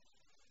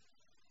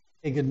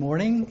Hey, good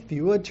morning. If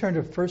you would turn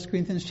to 1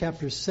 Corinthians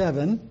chapter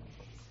 7.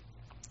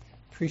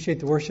 Appreciate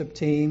the worship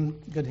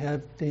team. Good to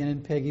have Dan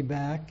and Peggy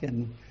back,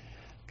 and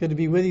good to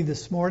be with you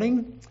this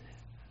morning.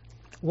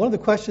 One of the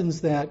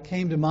questions that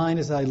came to mind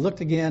as I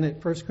looked again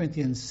at 1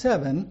 Corinthians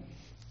 7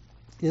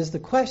 is the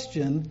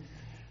question,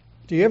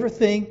 do you ever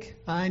think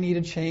I need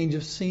a change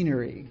of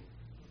scenery?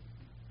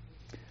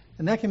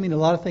 And that can mean a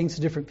lot of things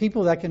to different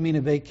people. That can mean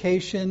a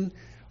vacation,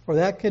 or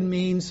that can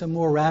mean some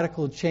more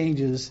radical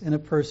changes in a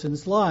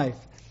person's life.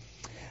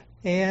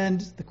 And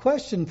the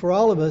question for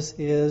all of us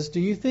is, do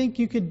you think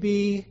you could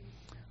be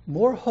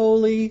more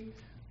holy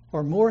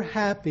or more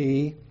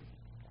happy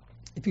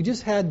if you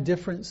just had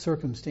different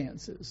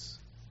circumstances?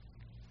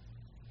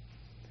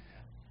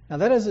 Now,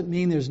 that doesn't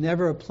mean there's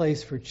never a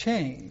place for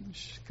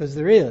change, because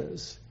there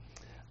is.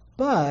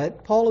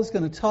 But Paul is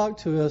going to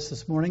talk to us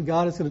this morning.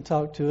 God is going to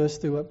talk to us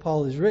through what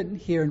Paul has written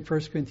here in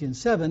 1 Corinthians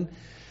 7.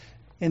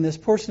 In this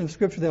portion of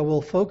Scripture that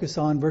we'll focus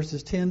on,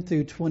 verses 10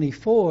 through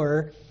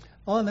 24,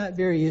 on that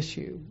very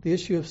issue, the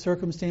issue of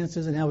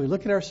circumstances and how we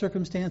look at our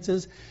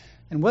circumstances,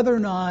 and whether or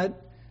not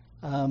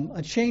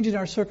a change in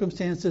our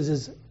circumstances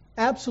is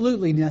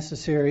absolutely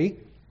necessary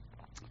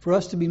for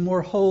us to be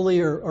more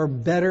holy or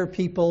better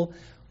people,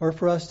 or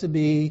for us to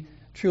be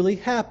truly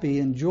happy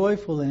and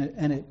joyful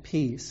and at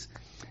peace.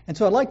 And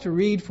so I'd like to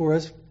read for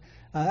us,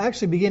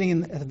 actually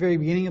beginning at the very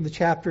beginning of the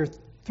chapter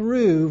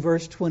through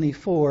verse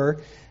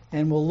 24,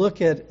 and we'll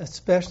look at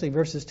especially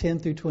verses 10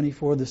 through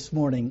 24 this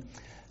morning.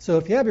 So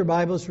if you have your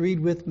Bibles, read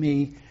with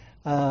me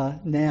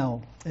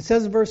now. It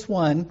says in verse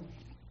 1,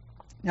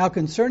 "Now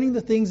concerning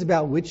the things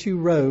about which you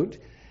wrote,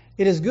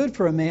 it is good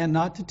for a man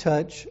not to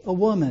touch a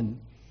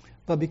woman.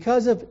 But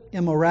because of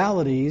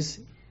immoralities,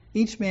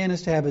 each man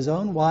is to have his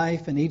own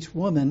wife, and each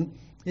woman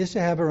is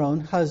to have her own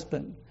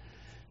husband.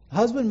 The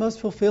husband must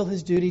fulfill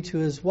his duty to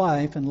his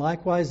wife, and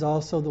likewise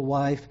also the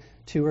wife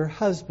to her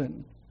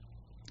husband.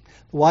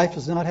 The wife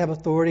does not have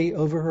authority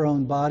over her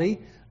own body,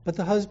 but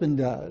the husband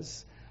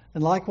does.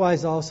 And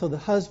likewise also the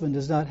husband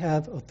does not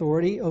have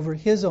authority over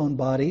his own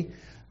body,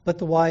 but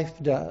the wife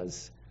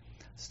does.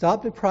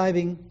 Stop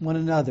depriving one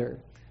another,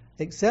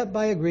 except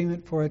by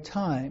agreement for a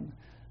time,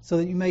 so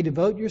that you may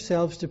devote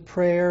yourselves to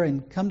prayer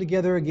and come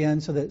together again,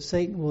 so that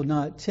Satan will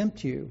not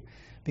tempt you,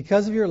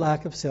 because of your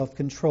lack of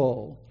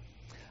self-control.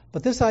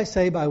 But this I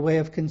say by way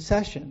of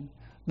concession,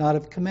 not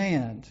of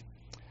command.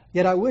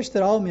 Yet I wish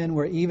that all men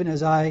were even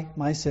as I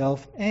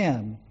myself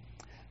am.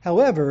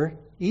 However,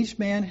 each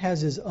man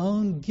has his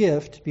own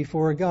gift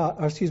from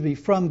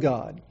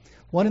God,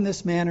 one in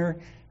this manner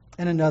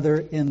and another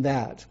in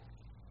that.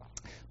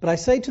 But I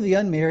say to the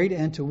unmarried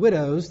and to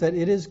widows that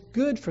it is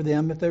good for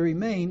them if they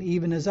remain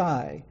even as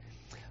I.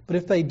 But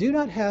if they do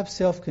not have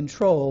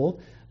self-control,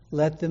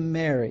 let them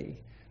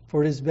marry.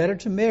 For it is better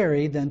to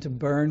marry than to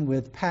burn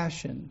with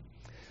passion.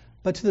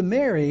 But to the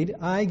married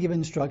I give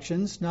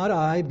instructions, not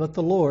I, but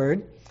the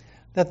Lord,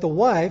 that the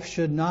wife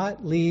should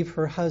not leave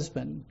her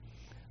husband.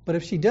 But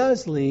if she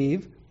does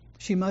leave,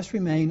 she must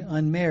remain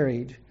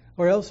unmarried,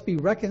 or else be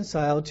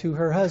reconciled to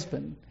her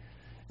husband,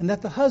 and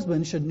that the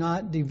husband should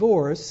not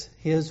divorce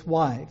his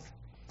wife.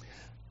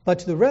 But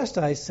to the rest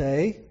I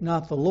say,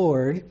 not the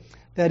Lord,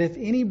 that if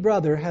any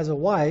brother has a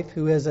wife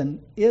who is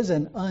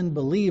an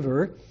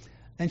unbeliever,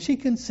 and she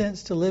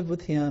consents to live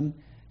with him,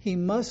 he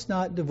must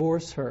not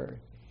divorce her.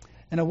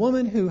 And a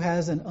woman who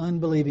has an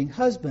unbelieving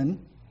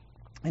husband,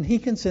 and he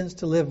consents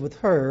to live with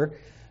her,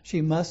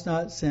 she must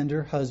not send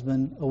her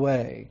husband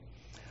away.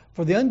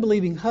 For the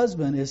unbelieving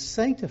husband is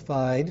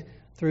sanctified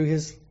through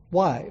his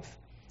wife,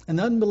 and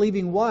the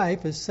unbelieving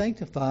wife is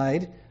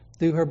sanctified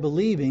through her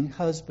believing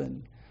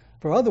husband.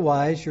 For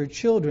otherwise your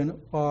children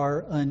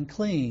are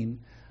unclean,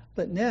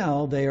 but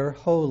now they are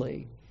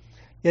holy.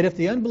 Yet if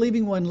the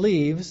unbelieving one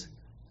leaves,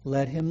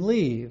 let him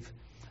leave.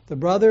 The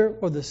brother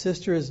or the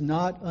sister is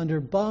not under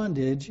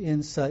bondage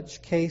in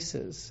such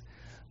cases,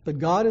 but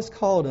God has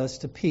called us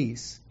to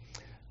peace.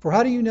 For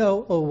how do you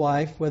know, O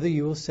wife, whether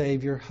you will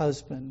save your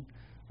husband?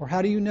 Or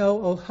how do you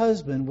know, O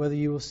husband, whether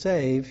you will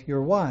save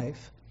your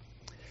wife?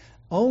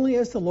 Only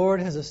as the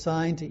Lord has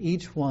assigned to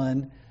each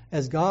one,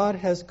 as God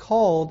has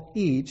called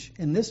each,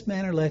 in this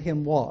manner let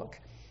him walk.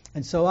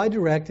 And so I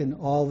direct in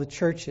all the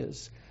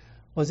churches.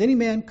 Was any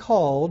man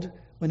called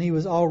when he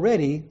was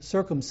already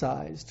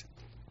circumcised?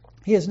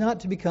 He is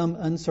not to become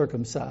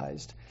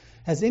uncircumcised.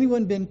 Has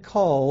anyone been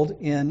called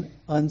in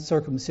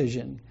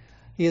uncircumcision?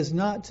 He is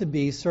not to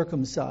be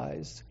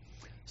circumcised.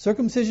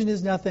 Circumcision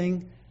is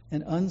nothing,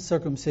 and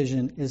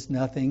uncircumcision is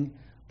nothing,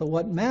 but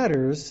what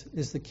matters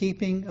is the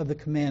keeping of the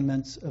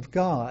commandments of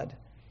God.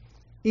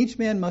 Each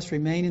man must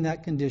remain in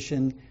that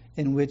condition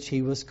in which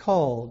he was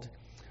called.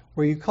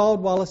 Were you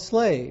called while a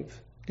slave?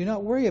 Do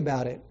not worry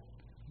about it.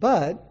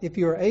 But if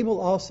you are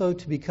able also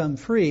to become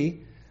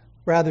free,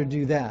 rather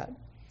do that.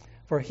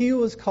 For he who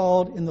was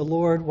called in the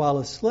Lord while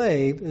a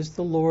slave is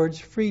the Lord's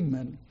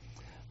freedman.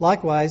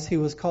 Likewise,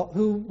 who was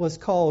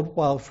called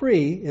while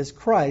free is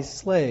Christ's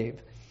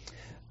slave.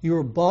 You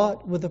were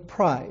bought with a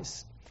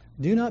price.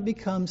 Do not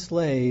become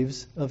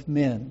slaves of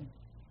men.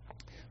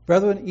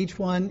 Brethren, each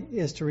one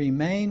is to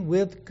remain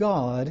with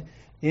God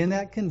in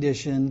that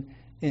condition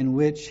in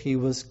which he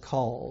was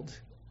called.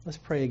 Let's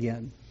pray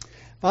again.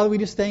 Father, we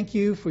just thank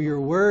you for your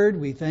word.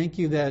 We thank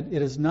you that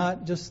it is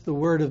not just the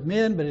word of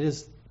men, but it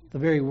is the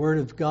very word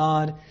of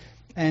God.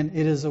 And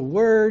it is a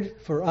word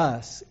for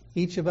us,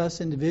 each of us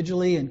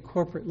individually and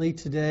corporately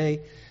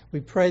today.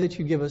 We pray that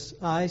you give us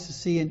eyes to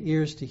see and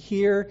ears to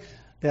hear,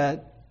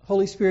 that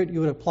Holy Spirit,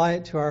 you would apply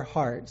it to our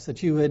hearts,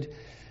 that you would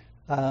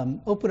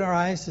open our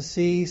eyes to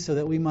see so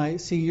that we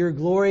might see your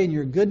glory and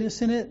your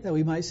goodness in it, that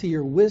we might see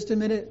your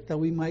wisdom in it, that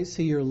we might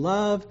see your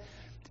love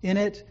in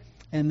it,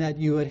 and that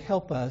you would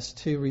help us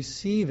to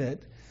receive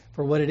it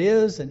for what it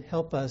is and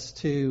help us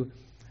to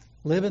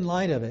live in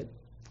light of it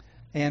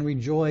and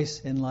rejoice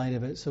in light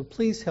of it. So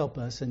please help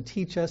us and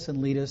teach us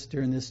and lead us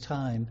during this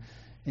time.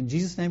 In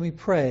Jesus' name we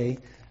pray,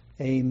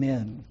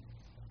 amen.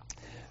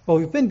 Well,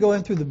 we've been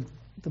going through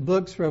the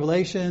books,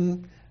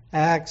 Revelation,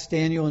 Acts,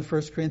 Daniel, and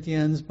 1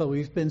 Corinthians, but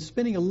we've been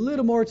spending a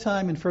little more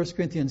time in 1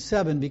 Corinthians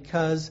 7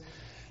 because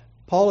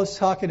Paul is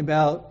talking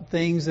about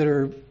things that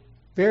are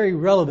very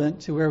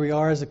relevant to where we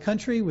are as a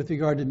country with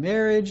regard to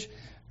marriage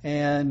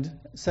and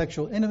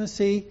sexual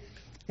intimacy.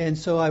 And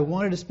so I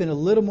wanted to spend a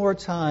little more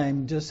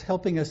time just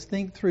helping us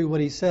think through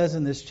what he says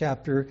in this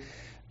chapter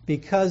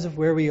because of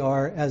where we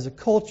are as a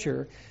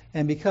culture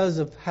and because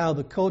of how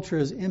the culture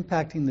is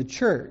impacting the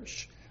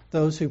church,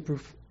 those who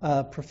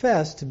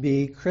profess to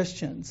be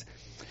Christians.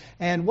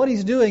 And what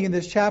he's doing in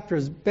this chapter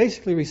is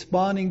basically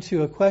responding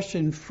to a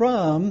question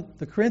from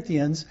the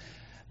Corinthians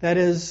that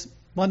is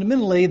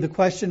fundamentally the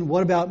question,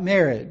 what about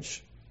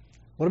marriage?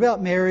 What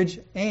about marriage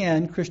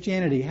and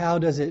Christianity? How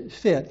does it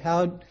fit?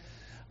 How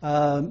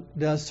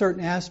does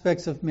certain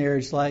aspects of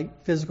marriage,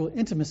 like physical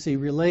intimacy,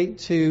 relate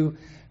to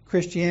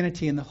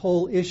Christianity and the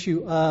whole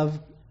issue of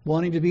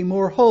wanting to be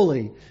more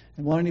holy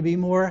and wanting to be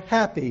more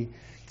happy?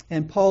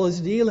 And Paul is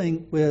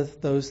dealing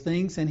with those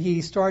things, and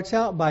he starts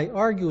out by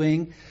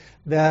arguing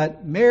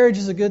that marriage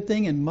is a good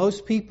thing and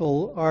most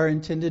people are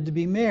intended to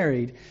be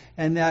married,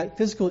 and that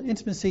physical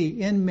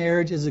intimacy in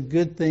marriage is a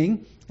good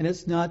thing and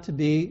it's not to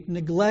be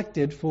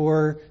neglected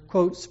for,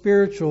 quote,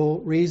 spiritual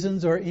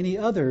reasons or any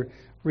other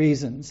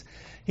reasons.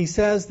 He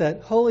says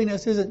that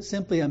holiness isn't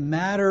simply a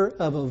matter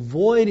of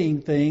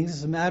avoiding things,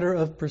 it's a matter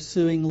of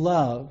pursuing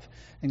love.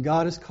 And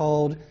God has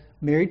called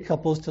married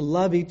couples to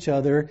love each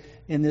other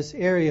in this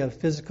area of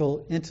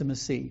physical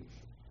intimacy.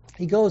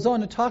 He goes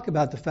on to talk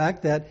about the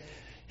fact that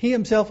he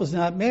himself was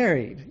not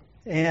married,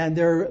 and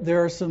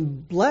there are some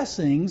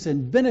blessings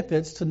and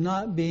benefits to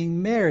not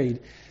being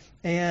married.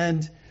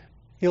 And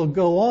he'll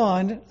go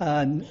on,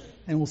 and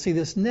we'll see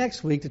this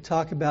next week, to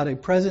talk about a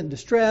present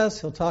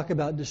distress. He'll talk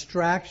about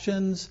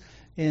distractions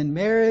in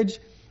marriage.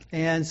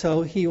 And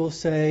so he will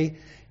say,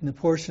 in the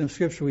portion of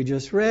Scripture we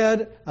just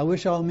read, I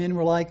wish all men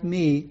were like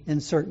me in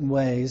certain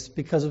ways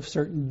because of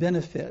certain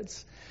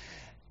benefits.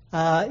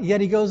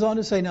 Yet he goes on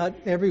to say not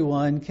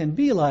everyone can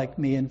be like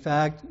me. In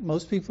fact,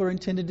 most people are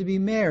intended to be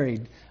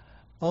married.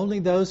 Only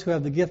those who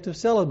have the gift of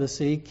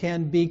celibacy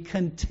can be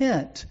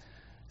content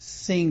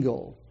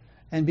single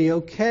and be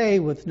okay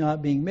with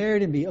not being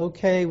married and be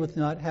okay with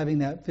not having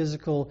that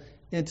physical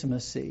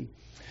intimacy.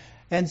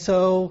 And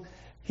so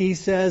he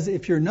says,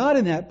 if you're not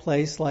in that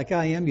place like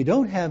I am, you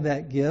don't have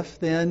that gift,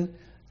 then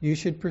you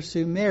should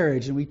pursue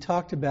marriage. And we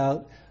talked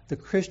about the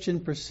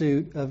Christian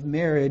pursuit of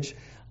marriage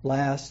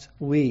last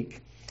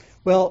week.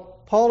 Well,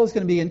 Paul is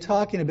going to be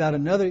talking about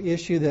another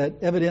issue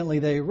that evidently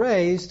they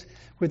raised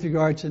with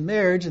regard to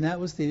marriage, and that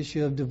was the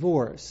issue of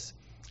divorce.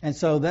 And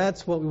so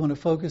that's what we want to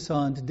focus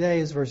on today,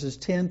 is verses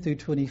 10 through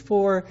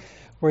 24,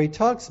 where he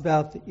talks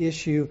about the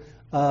issue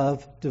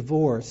of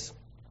divorce.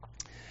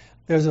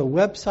 There's a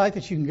website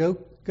that you can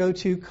go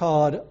to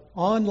called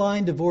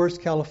Online Divorce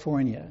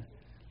California.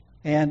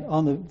 And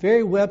on the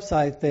very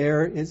website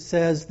there, it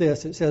says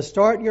this. It says,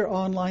 start your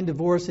online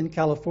divorce in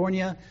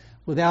California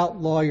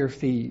without lawyer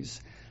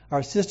fees.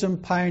 Our system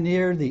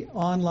pioneered the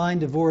online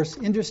divorce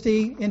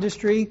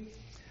industry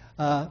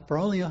for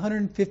only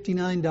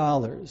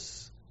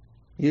 $159.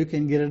 You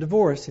can get a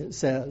divorce, it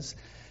says.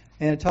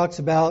 And it talks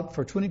about,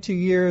 for 22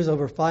 years,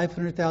 over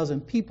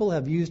 500,000 people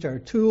have used our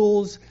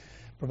tools,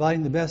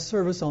 providing the best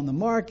service on the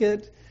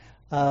market.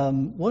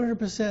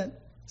 100%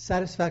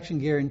 satisfaction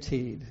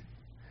guaranteed,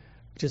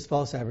 which is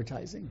false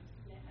advertising,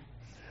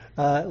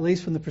 at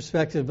least from the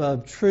perspective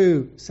of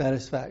true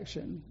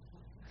satisfaction.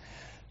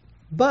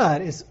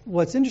 But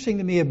what's interesting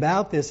to me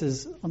about this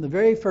is on the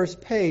very first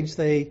page,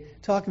 they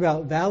talk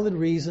about valid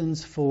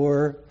reasons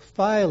for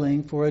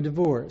filing for a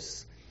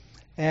divorce.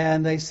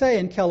 And they say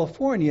in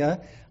California,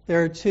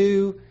 there are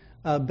two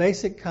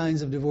basic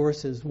kinds of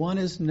divorces. One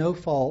is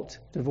no-fault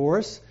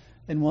divorce,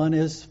 and one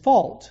is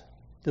fault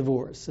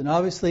divorce. And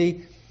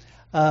obviously,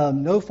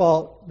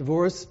 no-fault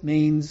divorce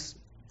means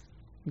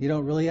you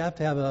don't really have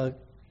to have a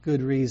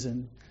good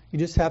reason. You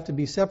just have to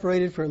be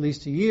separated for at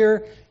least a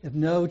year. If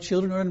no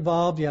children are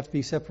involved, you have to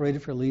be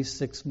separated for at least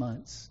 6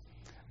 months.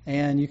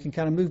 And you can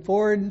kind of move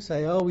forward and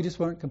say, oh, we just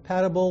weren't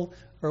compatible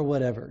or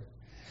whatever.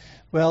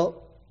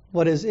 Well,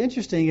 what is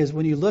interesting is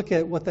when you look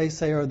at what they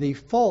say are the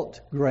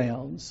fault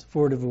grounds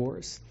for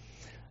divorce.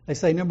 They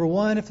say, number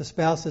one, if the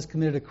spouse has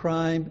committed a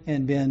crime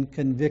and been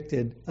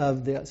convicted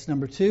of this.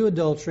 Number two,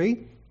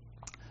 adultery.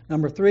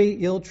 Number three,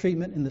 ill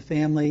treatment in the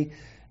family.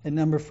 And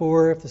number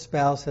four, if the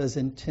spouse has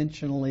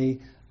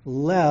intentionally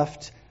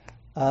left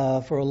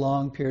for a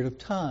long period of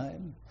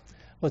time.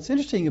 What's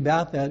interesting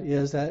about that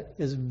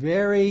is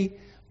very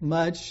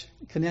much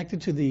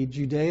connected to the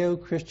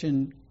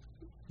Judeo-Christian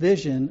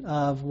vision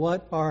of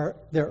what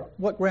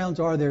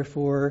grounds are there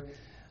for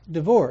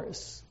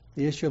divorce.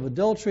 The issue of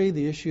adultery,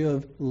 the issue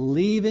of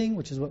leaving,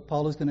 which is what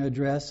Paul is going to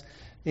address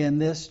in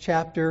this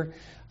chapter.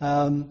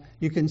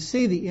 You can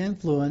see the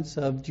influence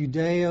of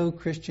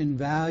Judeo-Christian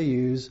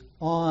values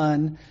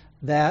on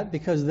that,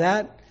 because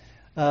that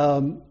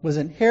was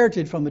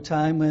inherited from a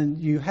time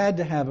when you had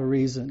to have a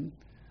reason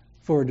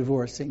for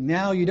divorcing.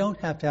 Now you don't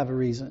have to have a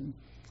reason.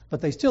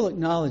 But they still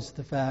acknowledge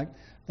the fact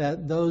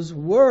that those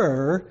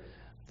were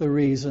the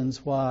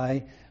reasons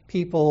why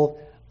people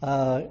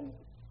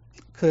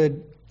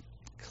could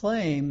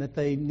claim that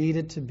they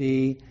needed to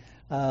be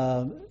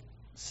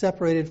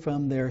separated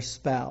from their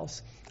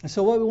spouse. And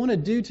so what we want to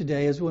do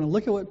today is we want to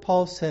look at what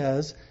Paul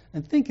says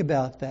and think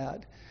about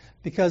that.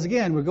 Because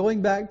again, we're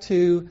going back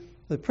to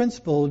the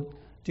principle,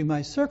 do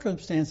my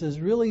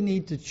circumstances really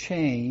need to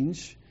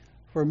change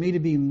for me to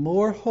be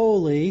more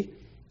holy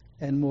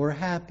and more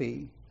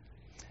happy?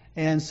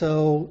 And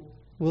so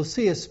we'll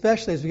see,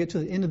 especially as we get to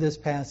the end of this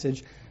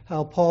passage,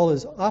 how Paul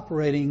is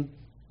operating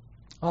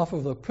off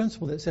of a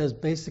principle that says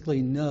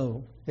basically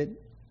no,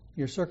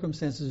 your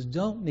circumstances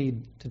don't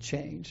need to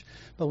change.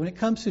 But when it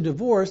comes to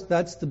divorce,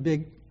 that's the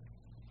big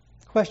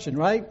question,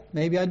 right?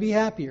 Maybe I'd be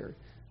happier.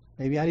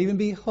 Maybe I'd even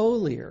be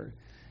holier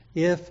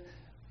if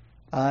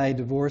I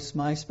divorced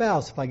my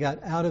spouse, if I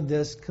got out of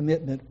this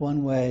commitment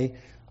one way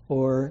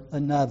or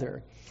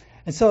another.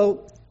 And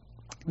so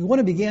we want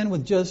to begin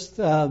with just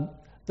the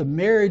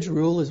marriage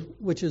rule,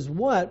 which is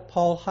what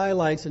Paul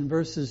highlights in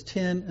verses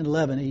 10 and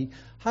 11. He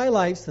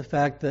highlights the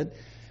fact that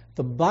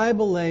the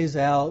Bible lays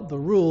out the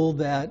rule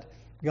that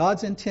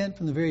God's intent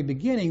from the very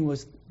beginning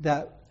was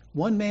that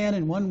one man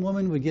and one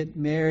woman would get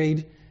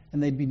married,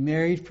 and they'd be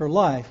married for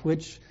life,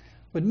 which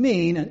would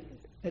mean,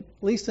 at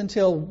least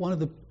until one of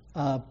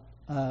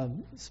the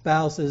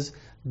spouses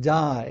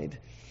died.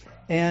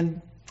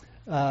 And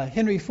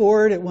Henry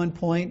Ford, at one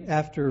point,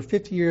 after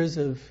 50 years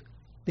of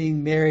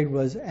being married,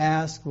 was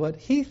asked what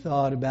he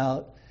thought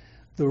about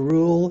the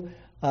rule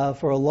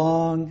for a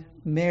long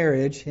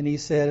marriage. And he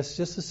said, it's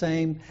just the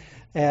same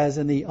as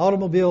in the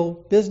automobile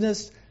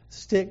business,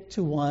 stick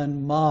to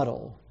one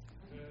model,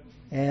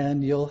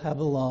 and you'll have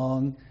a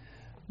long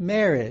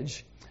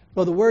marriage.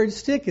 Well, the word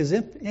stick is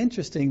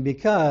interesting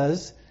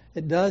because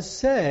it does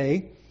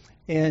say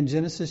in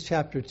Genesis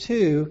chapter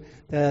 2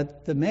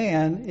 that the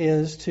man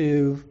is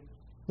to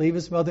leave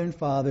his mother and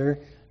father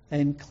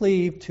and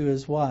cleave to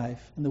his wife.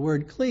 And the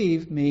word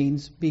cleave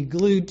means be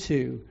glued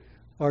to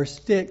or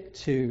stick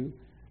to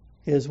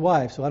his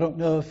wife. So I don't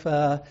know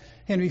if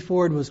Henry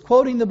Ford was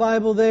quoting the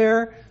Bible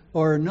there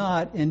or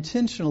not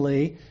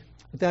intentionally,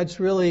 but that's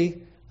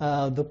really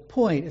the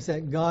point, is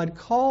that God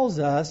calls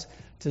us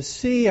to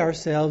see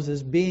ourselves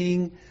as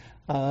being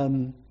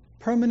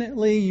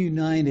permanently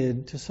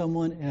united to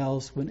someone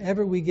else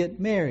whenever we get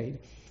married.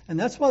 And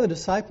that's why the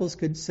disciples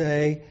could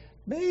say,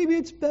 maybe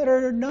it's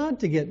better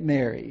not to get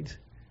married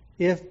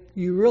if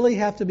you really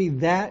have to be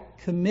that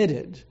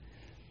committed.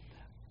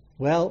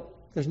 Well,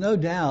 there's no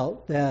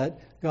doubt that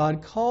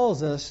God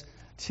calls us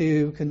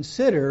to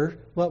consider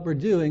what we're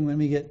doing when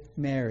we get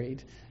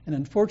married. And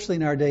unfortunately,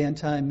 in our day and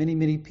time,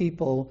 many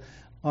people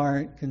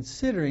aren't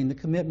considering the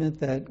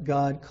commitment that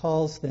God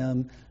calls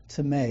them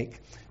to make.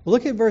 We'll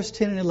look at verse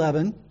 10 and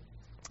 11.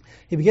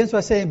 He begins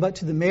by saying, but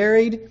to the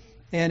married,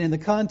 and in the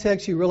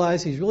context you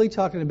realize he's really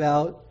talking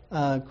about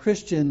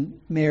Christian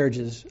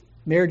marriages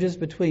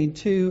between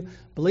two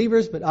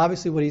believers, but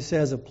obviously what he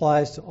says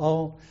applies to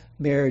all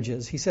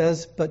marriages. He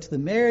says, but to the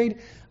married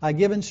I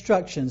give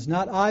instructions,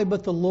 not I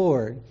but the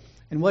Lord.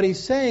 And what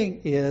he's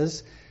saying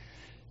is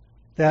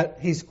that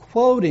he's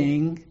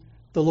quoting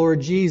the Lord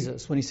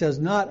Jesus. When he says,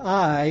 not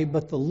I,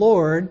 but the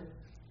Lord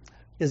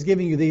is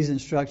giving you these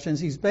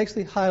instructions, he's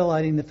basically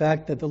highlighting the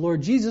fact that the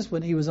Lord Jesus,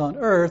 when he was on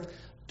earth,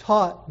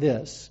 taught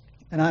this.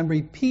 And I'm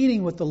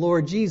repeating what the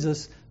Lord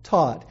Jesus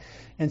taught.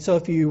 And so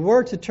if you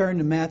were to turn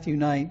to Matthew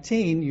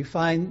 19, you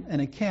find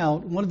an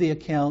account, one of the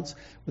accounts,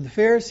 where the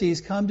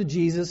Pharisees come to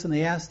Jesus and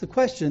they ask the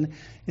question,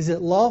 is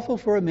it lawful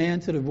for a man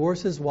to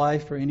divorce his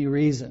wife for any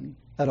reason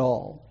at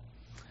all?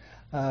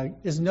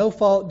 Is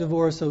no-fault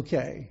divorce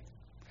okay?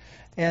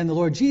 And the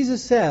Lord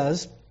Jesus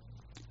says,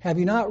 have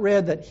you not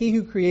read that he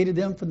who created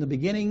them from the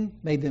beginning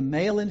made them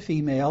male and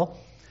female,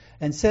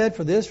 and said,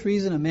 for this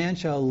reason a man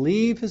shall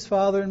leave his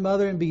father and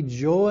mother and be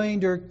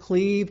joined or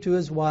cleave to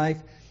his wife,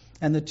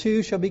 and the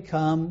two shall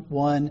become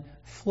one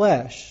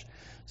flesh.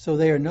 So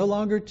they are no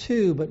longer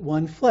two, but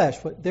one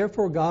flesh. What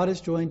therefore God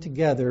has joined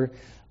together,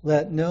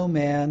 let no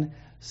man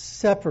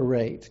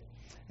separate.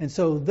 And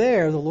so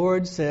there the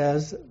Lord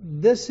says,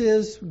 this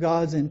is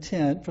God's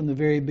intent from the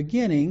very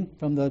beginning,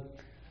 from the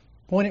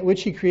point at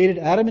which he created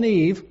Adam and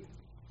Eve.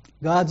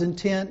 God's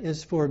intent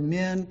is for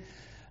men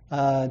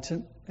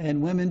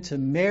and women to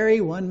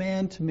marry one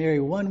man, to marry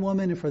one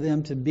woman, and for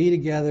them to be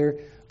together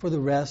for the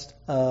rest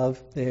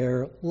of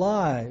their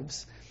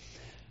lives.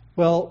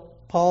 Well,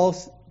 Paul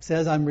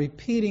says, I'm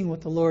repeating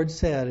what the Lord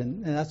said,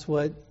 and that's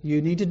what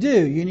you need to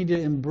do. You need to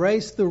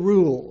embrace the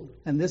rule,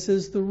 and this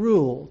is the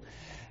rule.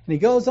 And he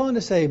goes on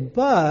to say,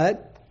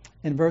 but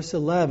in verse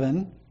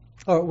 11,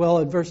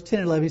 in verse 10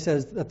 and 11, he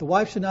says that the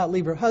wife should not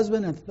leave her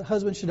husband, and the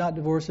husband should not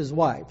divorce his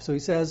wife. So he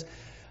says,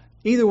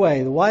 either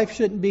way, the wife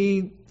shouldn't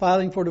be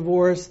filing for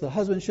divorce, the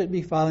husband shouldn't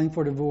be filing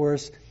for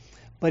divorce.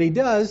 But he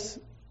does,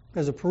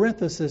 there's a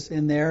parenthesis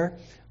in there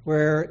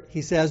where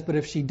he says, but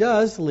if she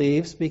does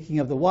leave, speaking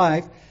of the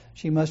wife,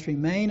 she must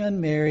remain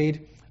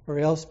unmarried or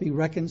else be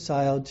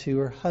reconciled to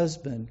her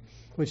husband.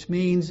 Which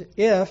means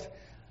if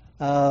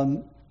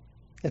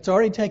it's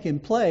already taken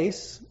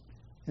place,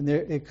 and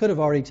it could have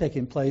already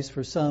taken place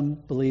for some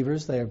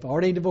believers, they have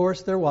already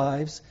divorced their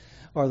wives,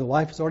 or the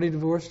wife has already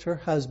divorced her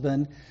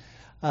husband.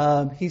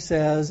 He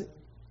says,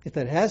 if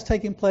that has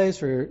taken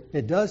place or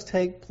it does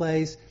take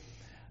place,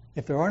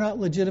 if there are not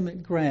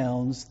legitimate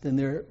grounds, then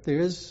there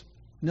is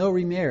no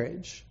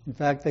remarriage. In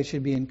fact, they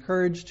should be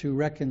encouraged to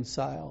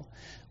reconcile,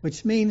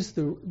 which means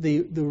the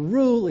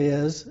rule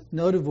is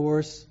no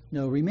divorce,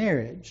 no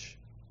remarriage.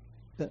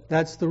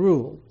 That's the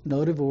rule.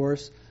 No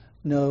divorce,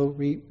 no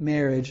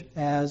remarriage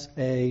as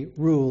a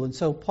rule. And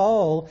so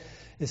Paul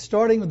is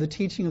starting with the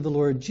teaching of the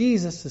Lord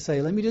Jesus to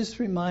say, let me just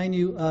remind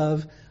you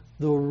of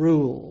the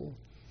rule.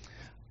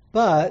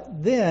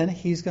 But then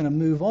he's going to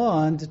move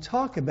on to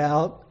talk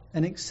about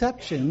an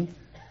exception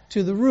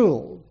to the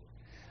rule.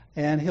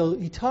 And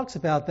he talks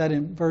about that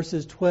in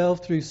verses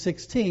 12 through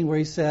 16, where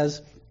he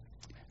says,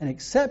 an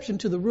exception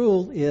to the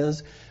rule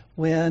is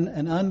when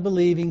an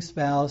unbelieving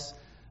spouse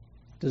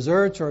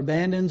deserts or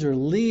abandons or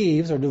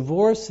leaves or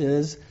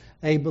divorces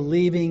a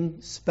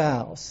believing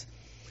spouse.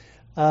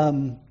 At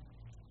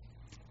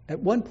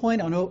one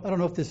point, I don't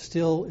know if this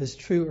still is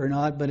true or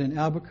not, but in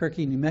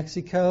Albuquerque, New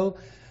Mexico,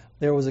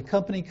 there was a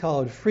company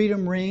called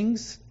Freedom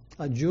Rings,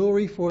 a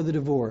jewelry for the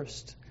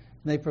divorced.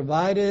 And they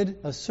provided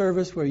a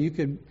service where you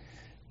could,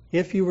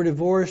 if you were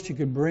divorced, you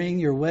could bring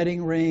your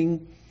wedding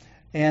ring,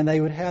 and they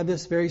would have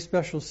this very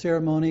special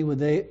ceremony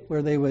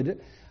where they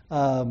would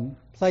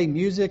play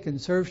music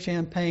and serve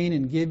champagne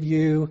and give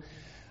you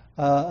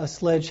a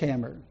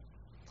sledgehammer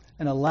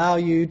and allow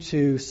you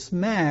to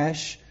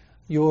smash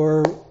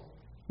your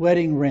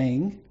wedding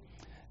ring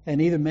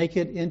and either make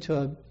it into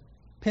a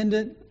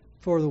pendant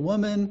for the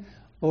woman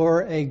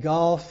or a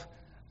golf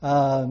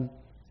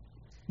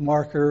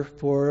marker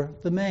for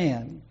the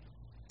man.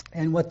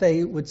 And what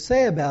they would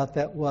say about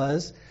that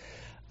was,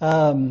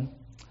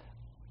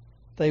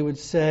 they would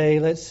say,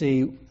 let's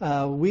see,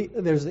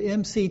 there's the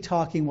MC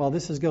talking while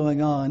this is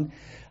going on.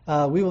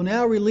 We will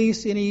now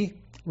release any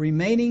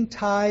remaining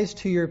ties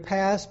to your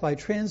past by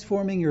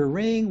transforming your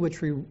ring,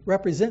 which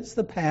represents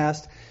the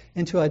past,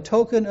 into a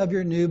token of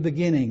your new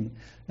beginning.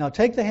 Now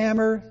take the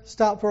hammer,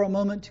 stop for a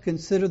moment to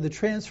consider the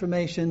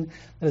transformation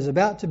that is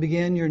about to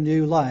begin your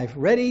new life.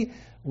 Ready?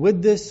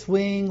 With this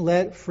swing,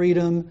 let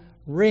freedom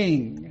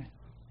ring.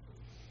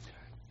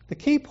 The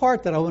key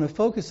part that I want to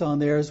focus on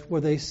there is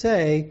where they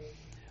say,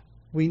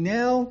 we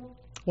now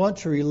want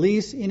to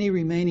release any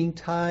remaining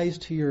ties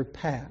to your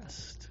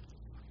past.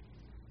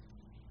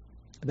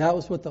 That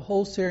was what the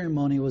whole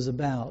ceremony was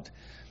about.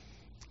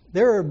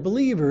 There are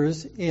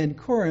believers in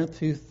Corinth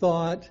who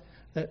thought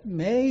that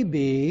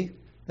maybe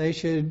they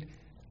should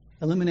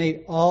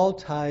eliminate all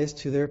ties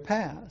to their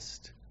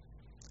past,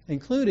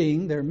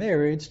 including their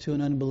marriage to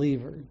an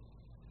unbeliever.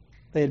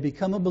 They had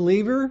become a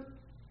believer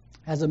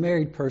as a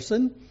married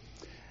person,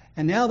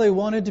 and now they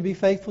wanted to be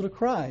faithful to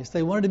Christ.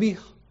 They wanted to be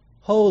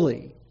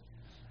holy.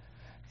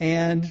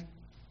 And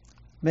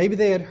maybe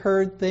they had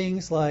heard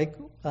things like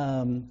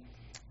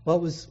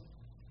what was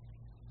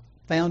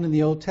found in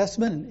the Old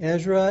Testament, in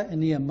Ezra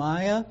and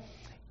Nehemiah,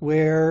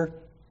 where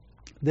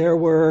there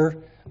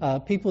were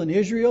people in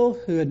Israel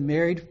who had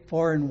married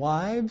foreign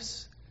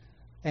wives,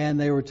 and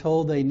they were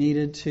told they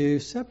needed to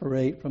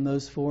separate from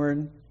those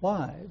foreign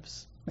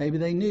wives. Maybe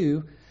they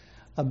knew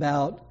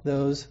about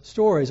those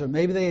stories, or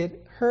maybe they had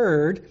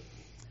heard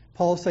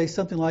Paul say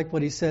something like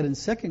what he said in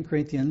 2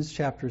 Corinthians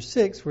chapter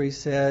 6, where he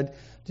said,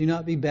 do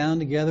not be bound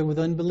together with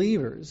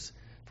unbelievers.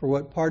 For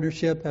what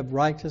partnership have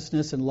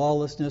righteousness and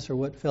lawlessness, or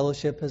what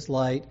fellowship has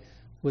light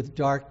with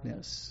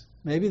darkness?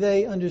 Maybe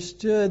they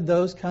understood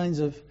those kinds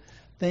of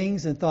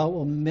things and thought,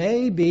 well,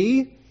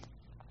 maybe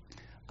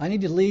I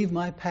need to leave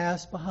my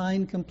past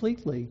behind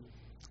completely,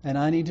 and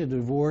I need to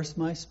divorce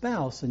my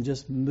spouse and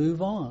just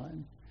move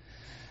on.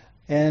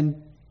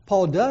 And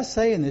Paul does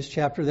say in this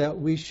chapter that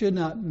we should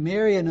not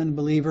marry an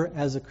unbeliever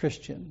as a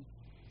Christian.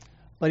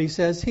 But he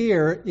says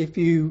here, if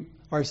you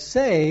are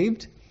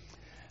saved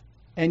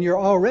and you're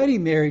already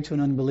married to an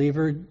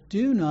unbeliever,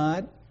 do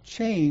not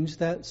change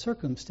that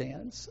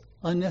circumstance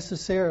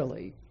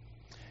unnecessarily.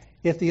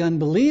 If the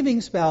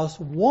unbelieving spouse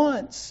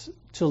wants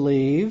to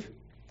leave,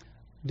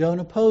 don't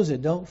oppose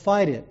it, don't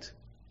fight it.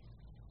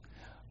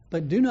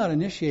 But do not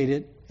initiate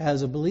it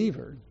as a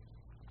believer.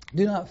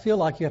 Do not feel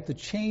like you have to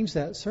change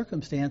that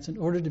circumstance in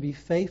order to be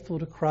faithful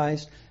to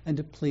Christ and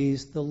to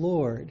please the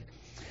Lord.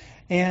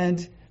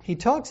 And he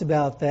talks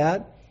about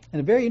that in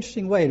a very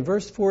interesting way. In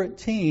verse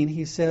 14,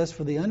 he says,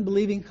 "For the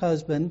unbelieving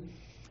husband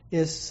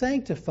is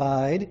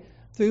sanctified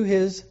through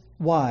his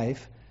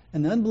wife,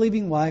 and the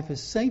unbelieving wife is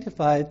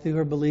sanctified through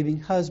her believing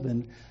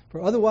husband.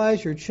 For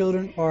otherwise your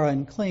children are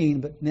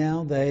unclean, but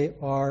now they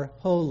are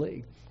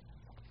holy."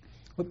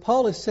 What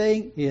Paul is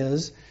saying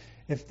is,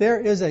 if there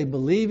is a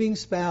believing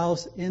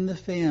spouse in the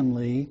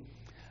family,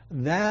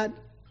 that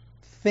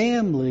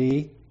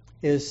family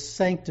is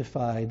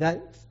sanctified.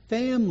 That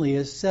family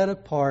is set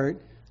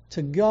apart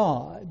to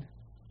God,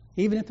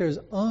 even if there's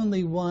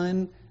only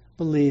one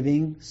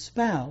believing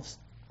spouse.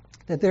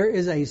 That there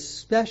is a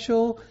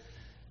special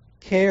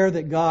care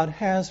that God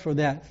has for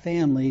that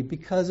family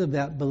because of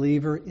that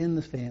believer in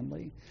the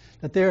family.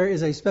 That there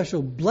is a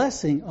special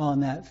blessing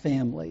on that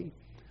family.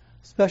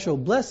 Special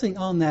blessing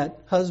on that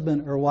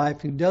husband or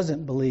wife who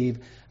doesn't believe.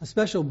 A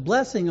special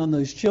blessing on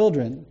those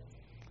children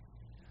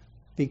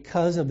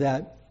because of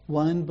that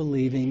one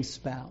believing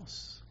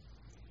spouse.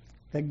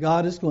 That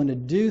God is going to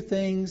do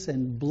things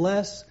and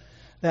bless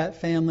that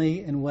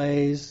family in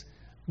ways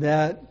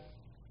that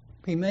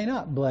He may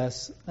not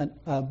bless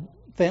a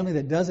family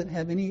that doesn't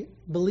have any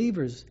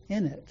believers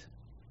in it.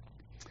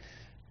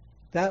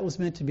 That was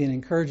meant to be an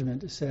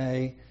encouragement to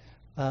say,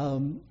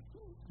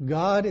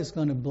 God is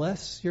going to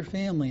bless your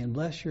family and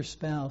bless your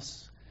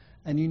spouse,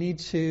 and you need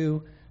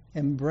to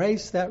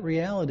embrace that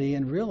reality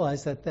and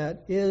realize that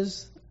that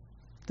is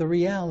the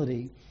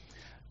reality.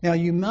 Now,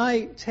 you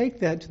might take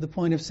that to the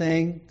point of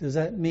saying, does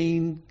that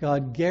mean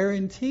God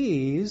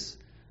guarantees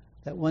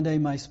that one day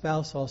my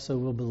spouse also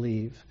will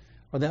believe,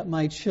 or that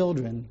my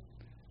children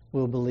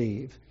will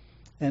believe?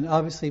 And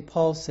obviously,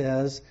 Paul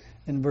says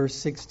in verse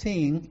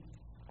 16,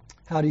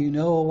 "How do you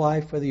know, O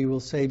wife, whether you will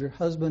save your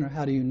husband, or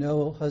how do you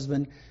know, O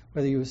husband,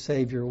 whether you will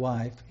save your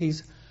wife?"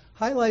 He's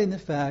highlighting the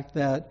fact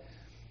that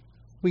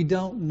we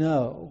don't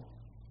know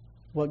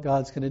what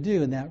God's going to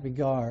do in that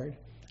regard.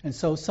 And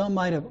so some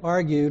might have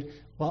argued,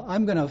 well,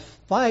 I'm going to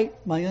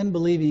fight my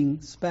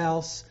unbelieving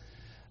spouse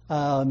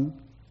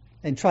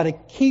and try to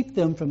keep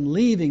them from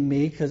leaving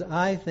me because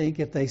I think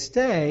if they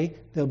stay,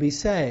 they'll be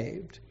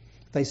saved.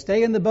 If they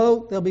stay in the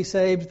boat, they'll be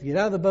saved. If they get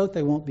out of the boat,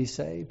 they won't be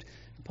saved.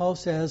 And Paul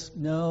says,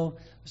 no,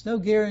 there's no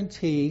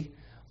guarantee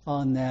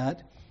on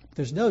that.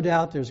 There's no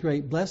doubt there's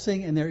great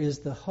blessing, and there is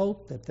the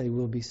hope that they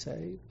will be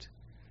saved.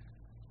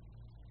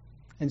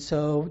 And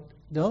so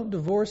don't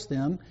divorce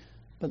them,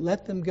 but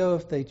let them go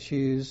if they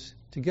choose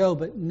to go.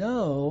 But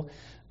know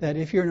that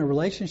if you're in a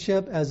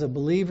relationship as a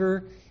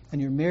believer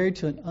and you're married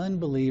to an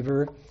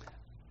unbeliever,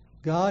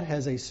 God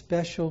has a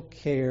special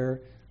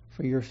care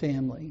for your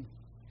family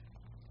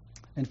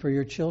and for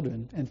your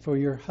children and for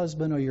your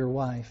husband or your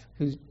wife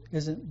who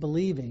isn't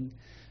believing.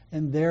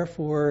 And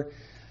therefore,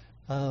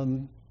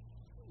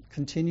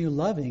 continue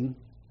loving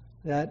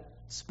that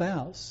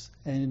spouse,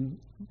 and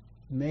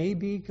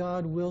maybe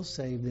God will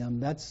save them.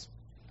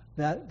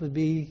 That would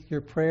be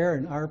your prayer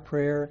and our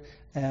prayer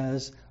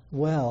as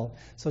well.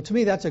 So to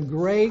me, that's a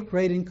great,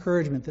 great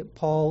encouragement that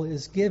Paul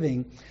is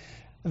giving.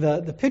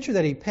 The picture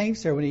that he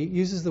paints there when he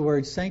uses the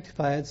word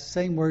sanctify, it's the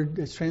same word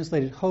that's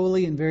translated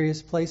holy in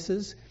various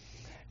places.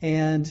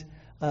 And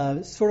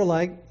it's sort of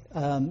like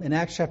in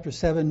Acts chapter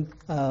 7,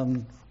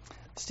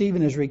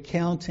 Stephen is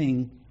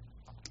recounting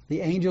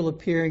the angel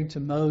appearing to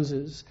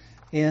Moses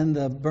in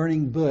the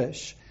burning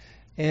bush.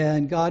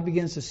 And God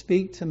begins to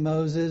speak to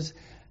Moses,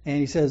 and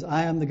he says,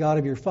 "I am the God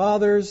of your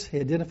fathers." He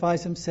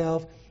identifies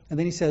himself. And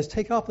then he says,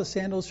 "Take off the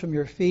sandals from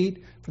your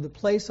feet, for the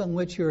place on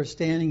which you are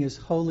standing is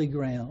holy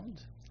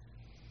ground."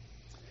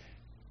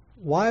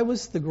 Why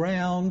was the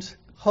ground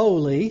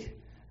holy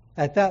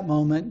at that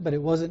moment, but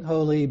it wasn't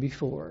holy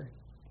before?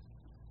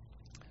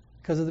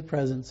 Because of the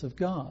presence of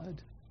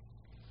God.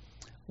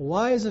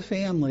 Why is a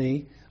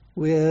family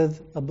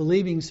with a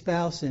believing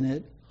spouse in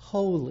it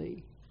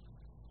holy?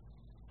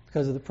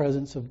 Because of the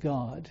presence of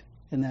God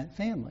in that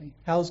family.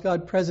 How is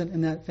God present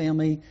in that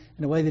family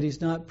in a way that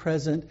He's not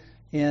present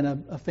in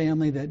a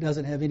family that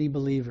doesn't have any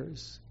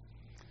believers?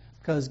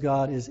 Because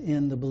God is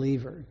in the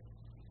believer.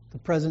 The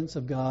presence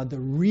of God, the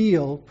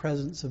real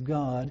presence of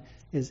God,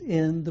 is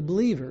in the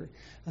believer.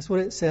 That's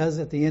what it says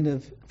at the end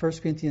of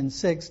 1 Corinthians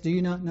 6. "Do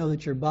you not know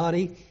that your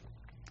body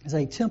is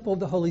a temple of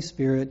the Holy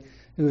Spirit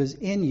who is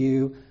in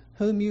you,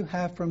 whom you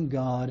have from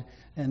God,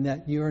 and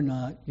that you are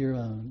not your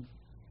own?"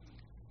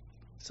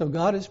 So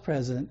God is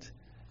present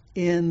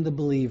in the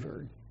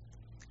believer.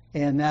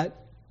 And that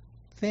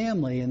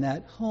family and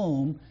that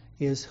home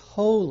is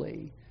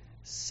holy,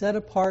 set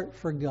apart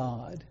for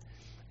God.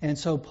 And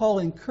so Paul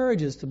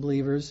encourages the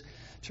believers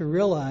to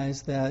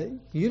realize that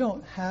you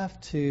don't have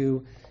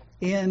to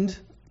end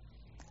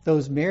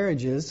those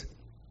marriages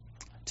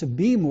to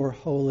be more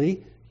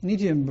holy. You need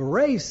to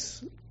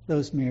embrace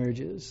those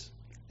marriages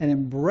and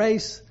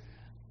embrace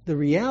the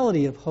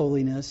reality of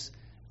holiness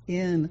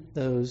in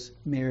those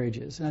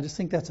marriages. And I just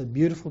think that's a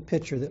beautiful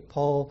picture that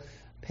Paul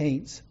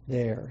paints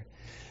there.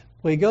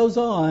 Well, he goes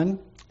on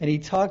and he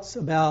talks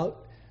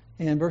about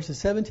in verses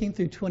 17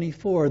 through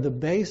 24 the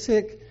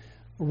basic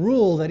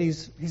rule that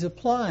he's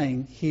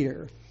applying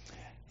here.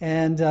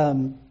 And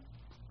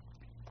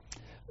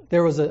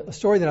there was a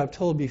story that I've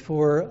told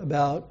before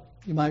about,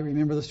 you might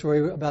remember the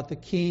story about the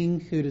king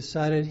who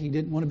decided he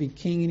didn't want to be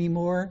king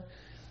anymore.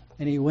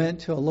 And he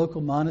went to a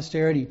local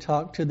monastery and he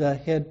talked to the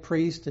head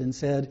priest and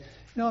said,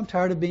 I'm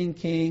tired of being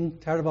king,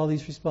 tired of all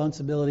these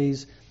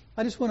responsibilities.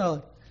 I just want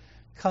a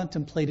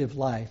contemplative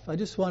life. I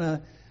just want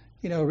to,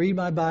 read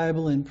my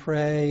Bible and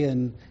pray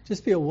and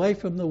just be away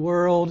from the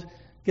world,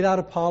 get out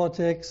of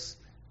politics,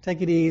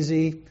 take it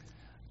easy,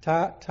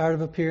 tired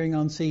of appearing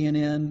on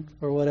CNN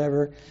or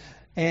whatever.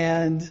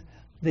 And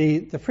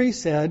the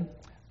priest said,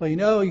 well,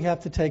 you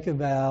have to take a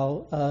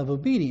vow of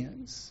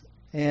obedience.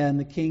 And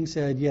the king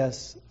said,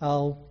 yes,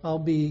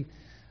 I'll be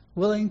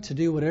willing to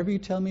do whatever you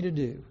tell me to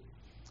do.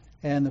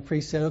 And the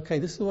priest said, okay,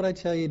 this is what I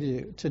tell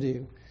you to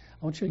do.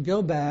 I want you to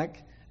go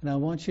back and I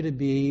want you to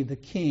be the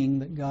king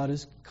that God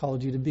has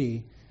called you to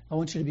be. I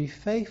want you to be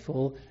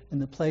faithful in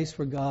the place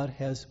where God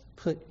has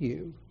put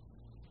you.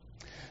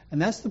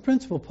 And that's the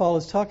principle Paul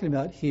is talking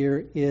about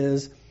here,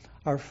 is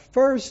our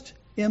first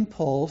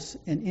impulse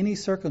in any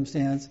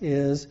circumstance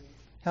is,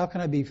 how can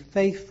I be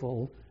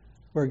faithful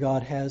where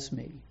God has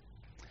me?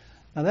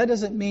 Now that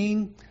doesn't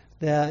mean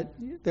that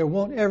there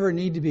won't ever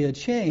need to be a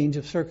change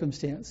of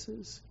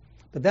circumstances.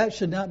 But that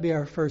should not be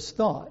our first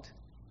thought,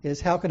 is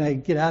how can I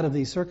get out of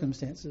these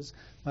circumstances?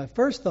 My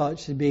first thought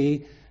should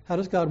be, how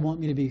does God want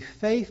me to be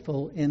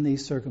faithful in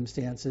these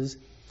circumstances?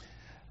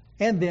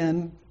 And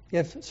then,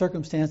 if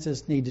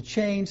circumstances need to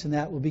change, then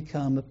that will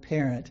become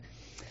apparent.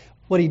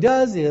 What he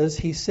does is,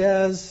 he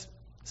says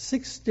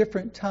 6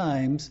 different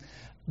times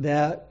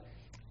that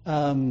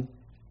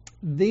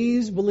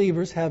these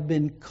believers have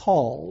been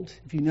called.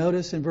 If you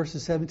notice in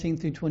verses 17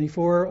 through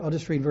 24, I'll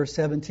just read verse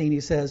 17, he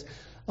says,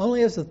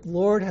 only as the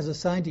Lord has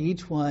assigned to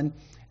each one,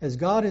 as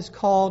God has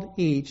called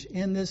each,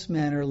 in this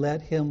manner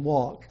let him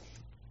walk.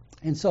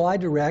 And so I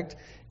direct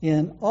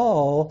in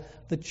all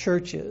the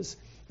churches.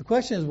 The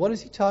question is, what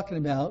is he talking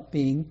about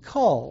being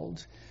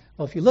called?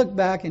 Well, if you look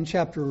back in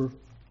chapter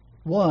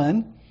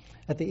 1,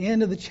 at the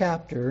end of the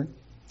chapter,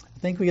 I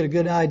think we get a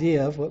good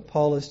idea of what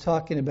Paul is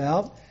talking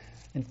about.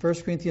 In 1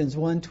 Corinthians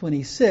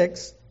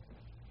 1:26,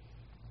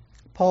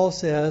 Paul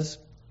says,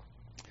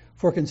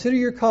 for consider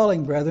your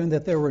calling, brethren,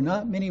 that there were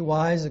not many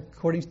wise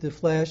according to the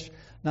flesh,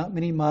 not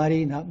many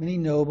mighty, not many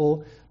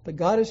noble, but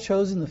God has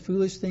chosen the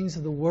foolish things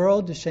of the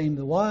world to shame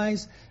the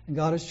wise, and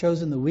God has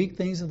chosen the weak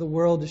things of the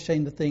world to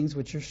shame the things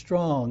which are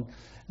strong.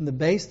 And the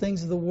base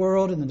things of the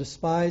world and the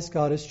despised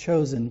God has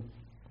chosen,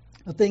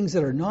 the things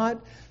that are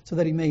not, so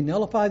that he may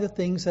nullify the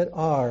things that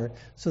are,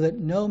 so that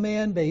no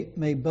man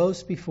may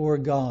boast before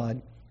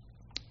God.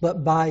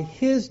 But by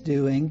his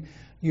doing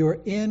you are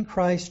in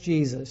Christ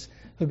Jesus,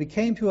 who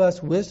became to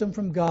us wisdom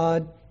from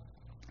God,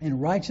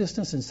 and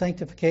righteousness and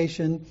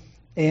sanctification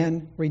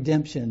and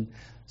redemption,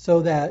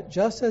 so that,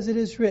 just as it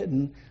is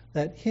written,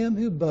 that him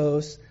who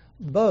boasts,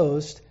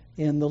 boast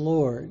in the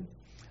Lord.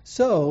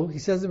 So, he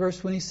says in verse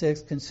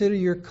 26, consider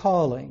your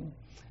calling.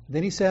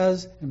 Then he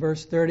says in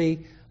verse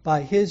 30,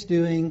 by his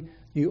doing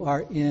you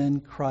are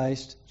in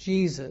Christ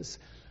Jesus.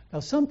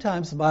 Now,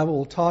 sometimes the Bible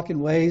will talk in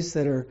ways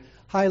that are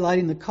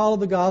highlighting the call of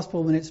the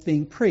gospel when it's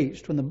being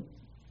preached,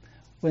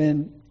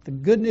 when the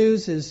good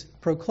news is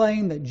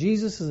proclaimed that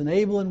Jesus is an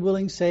able and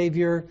willing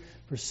Savior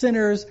for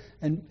sinners,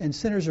 and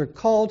sinners are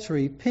called to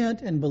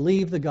repent and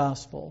believe the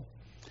gospel.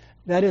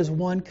 That is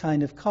one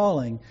kind of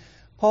calling.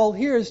 Paul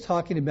here is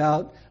talking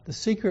about the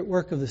secret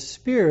work of the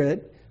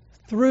Spirit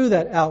through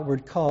that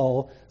outward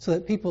call, so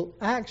that people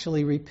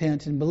actually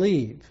repent and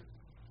believe.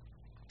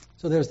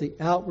 So there's the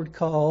outward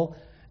call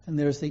and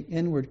there's the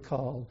inward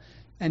call.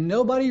 And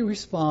nobody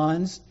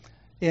responds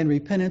in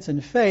repentance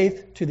and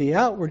faith to the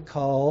outward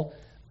call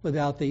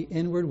without the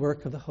inward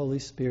work of the Holy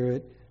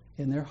Spirit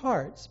in their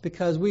hearts.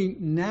 Because we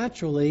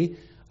naturally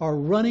are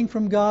running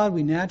from God.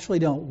 We naturally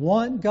don't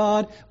want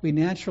God. We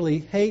naturally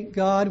hate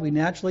God. We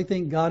naturally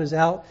think God is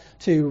out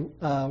to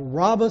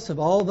rob us of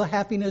all the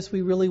happiness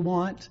we really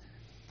want.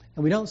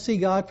 And we don't see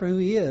God for who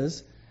He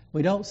is.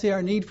 We don't see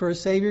our need for a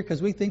Savior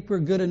because we think we're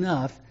good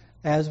enough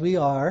as we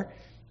are.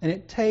 And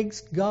it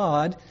takes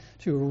God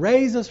to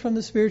raise us from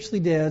the spiritually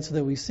dead so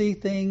that we see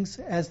things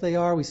as they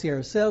are. We see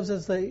ourselves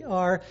as they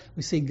are.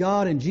 We see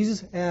God and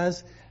Jesus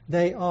as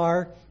they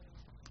are.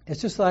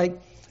 It's just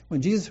like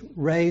when Jesus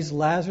raised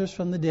Lazarus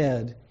from the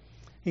dead.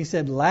 He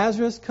said,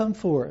 Lazarus, come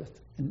forth.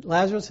 And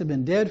Lazarus had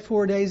been dead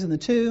 4 days in the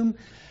tomb.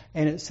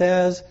 And it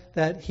says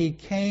that he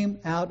came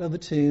out of the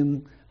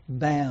tomb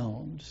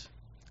bound,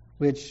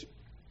 which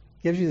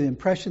gives you the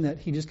impression that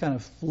he just kind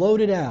of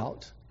floated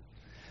out.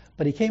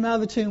 But he came out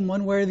of the tomb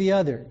one way or the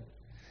other.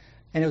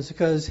 And it was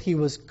because he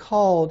was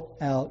called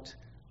out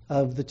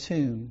of the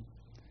tomb.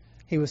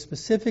 He was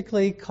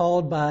specifically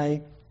called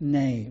by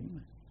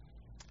name.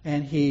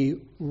 And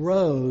he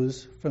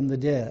rose from the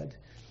dead.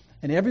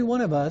 And every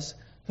one of us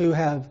who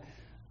have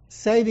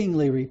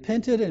savingly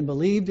repented and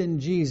believed in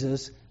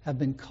Jesus have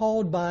been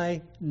called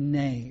by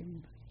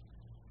name.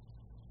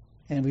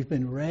 And we've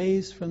been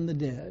raised from the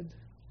dead.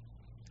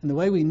 And the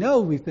way we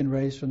know we've been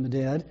raised from the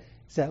dead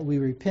is that we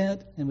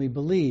repent and we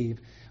believe.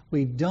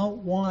 We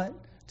don't want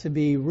to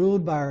be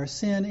ruled by our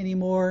sin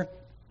anymore.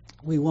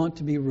 We want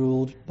to be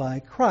ruled by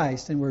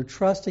Christ, and we're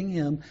trusting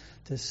Him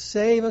to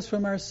save us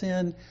from our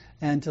sin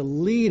and to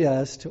lead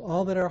us to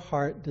all that our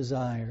heart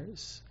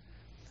desires.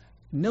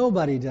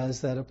 Nobody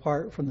does that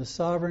apart from the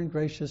sovereign,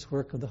 gracious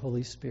work of the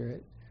Holy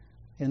Spirit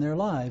in their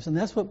lives. And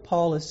that's what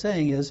Paul is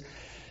saying is,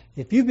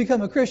 if you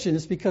become a Christian,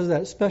 it's because of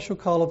that special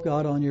call of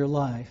God on your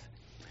life.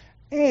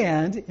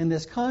 And in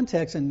this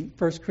context, in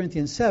 1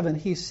 Corinthians 7,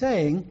 he's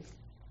saying,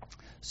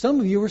 some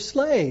of you were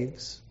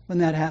slaves when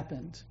that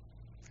happened.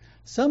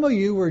 Some of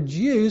you were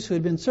Jews who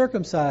had been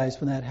circumcised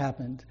when that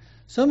happened.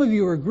 Some of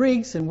you were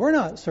Greeks and were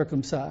not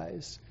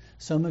circumcised.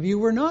 Some of you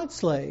were not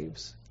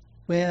slaves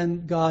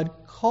when God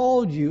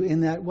called you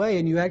in that way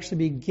and you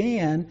actually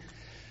began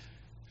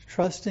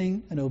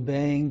trusting and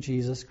obeying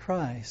Jesus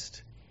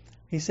Christ.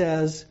 He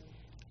says,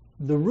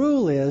 the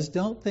rule is,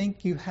 don't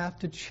think you have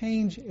to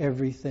change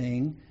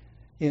everything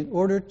in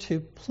order to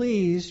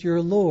please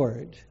your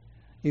Lord.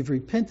 You've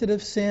repented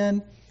of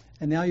sin,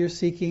 and now you're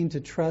seeking to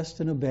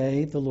trust and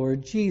obey the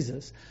Lord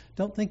Jesus.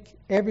 Don't think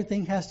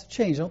everything has to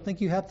change. Don't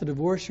think you have to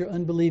divorce your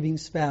unbelieving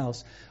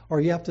spouse,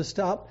 or you have to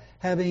stop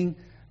having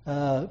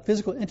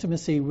physical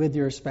intimacy with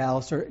your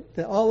spouse, or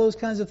all those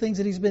kinds of things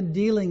that he's been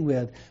dealing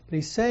with. But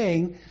he's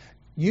saying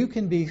you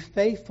can be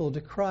faithful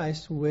to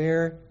Christ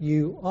where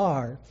you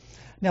are.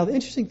 Now, the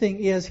interesting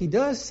thing is, he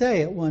does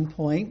say at one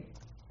point,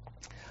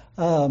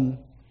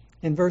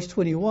 in verse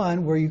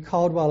 21, were you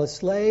called while a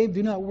slave?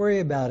 Do not worry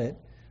about it.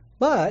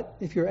 But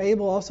if you're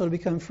able also to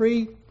become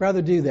free,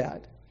 rather do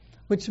that.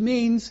 Which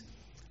means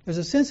there's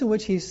a sense in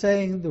which he's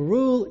saying the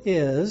rule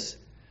is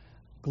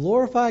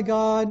glorify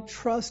God,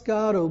 trust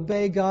God,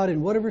 obey God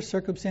in whatever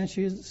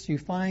circumstances you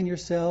find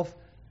yourself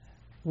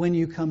when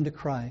you come to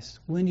Christ,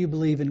 when you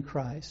believe in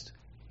Christ.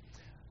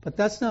 But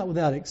that's not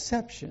without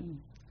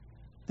exception.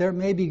 There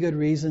may be good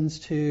reasons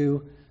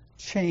to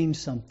change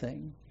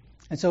something.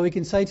 And so we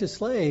can say to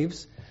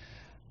slaves,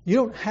 you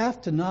don't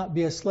have to not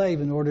be a slave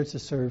in order to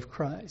serve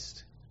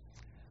Christ.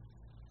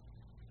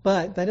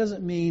 But that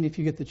doesn't mean if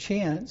you get the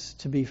chance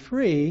to be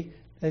free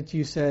that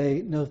you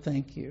say, no,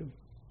 thank you.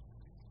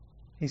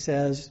 He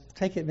says,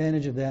 take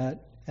advantage of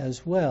that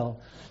as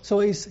well. So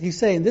he's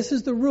saying this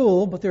is the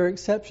rule, but there are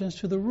exceptions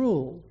to the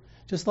rule.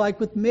 Just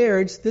like with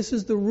marriage, this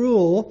is the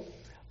rule,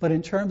 but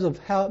in terms of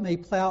how it may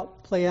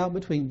play out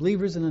between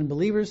believers and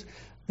unbelievers,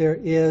 there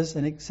is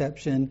an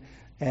exception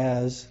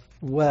as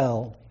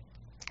well.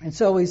 And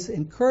so he's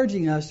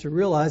encouraging us to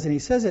realize, and he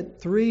says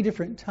it 3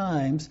 different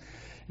times,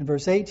 in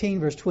verse 18,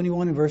 verse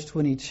 21, and verse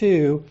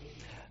 22.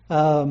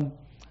 Verse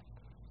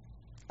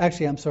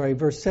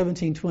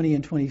 17, 20,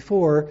 and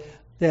 24,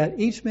 that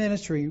each man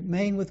is to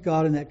remain with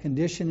God in that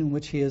condition in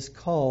which he is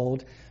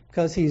called,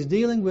 because he's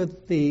dealing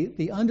with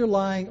the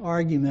underlying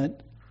argument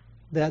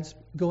that's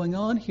going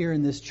on here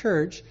in this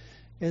church,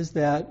 is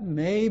that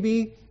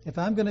maybe if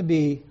I'm going to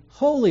be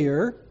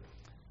holier,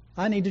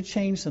 I need to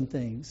change some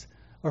things.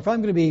 Or if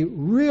I'm going to be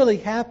really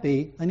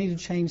happy, I need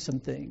to change some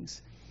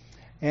things.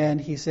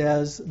 And he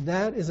says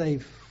that is a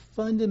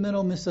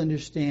fundamental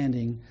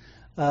misunderstanding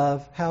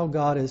of how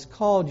God has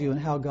called you and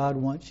how God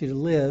wants you to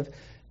live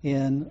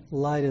in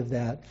light of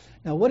that.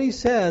 Now, what he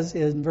says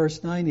in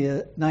verse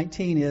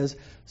 19 is,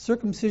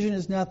 circumcision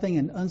is nothing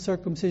and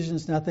uncircumcision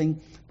is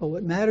nothing, but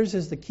what matters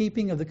is the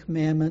keeping of the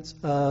commandments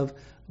of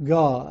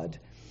God.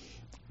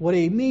 What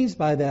he means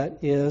by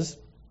that is,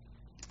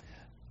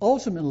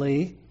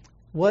 ultimately,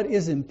 what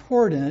is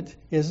important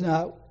is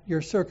not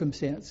your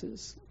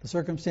circumstances. The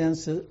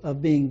circumstance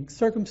of being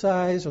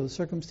circumcised or the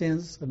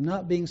circumstance of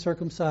not being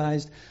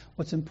circumcised.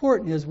 What's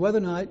important is whether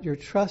or not you're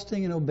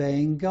trusting and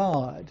obeying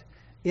God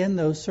in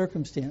those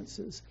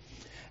circumstances.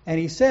 And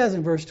he says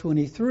in verse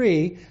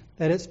 23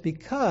 that it's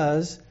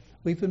because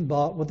we've been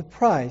bought with a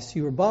price.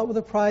 You were bought with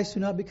a price, do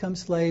not become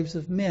slaves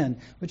of men.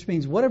 Which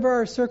means whatever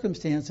our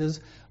circumstances,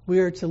 we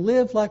are to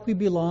live like we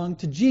belong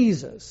to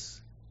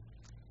Jesus.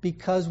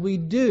 Because we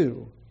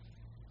do.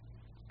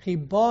 He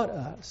bought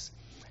us.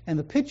 And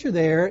the picture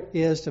there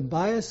is to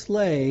buy a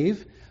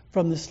slave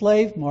from the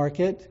slave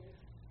market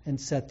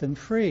and set them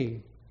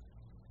free.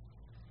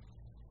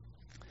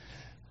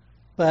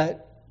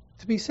 But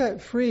to be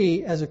set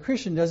free as a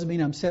Christian doesn't mean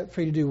I'm set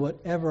free to do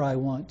whatever I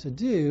want to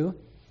do,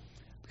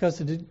 because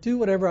to do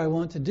whatever I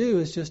want to do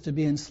is just to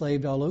be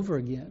enslaved all over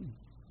again.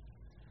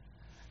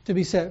 To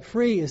be set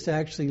free is to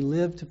actually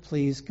live to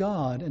please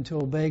God and to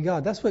obey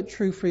God. That's what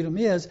true freedom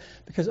is,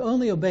 because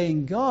only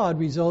obeying God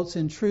results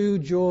in true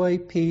joy,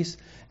 peace,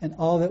 and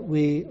all that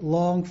we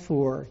long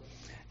for.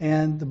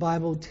 And the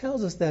Bible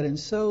tells us that in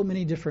so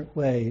many different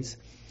ways.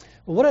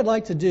 Well, what I'd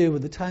like to do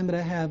with the time that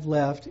I have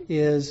left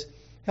is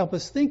help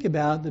us think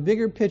about the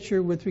bigger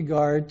picture with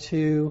regard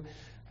to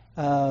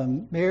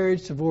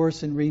marriage,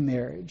 divorce, and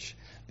remarriage.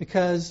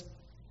 Because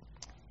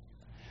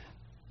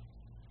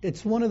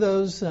it's one of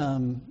those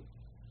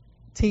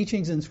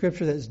teachings in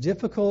Scripture that's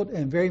difficult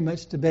and very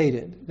much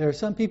debated. There are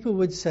some people who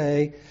would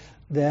say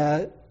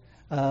that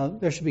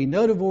there should be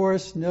no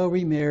divorce, no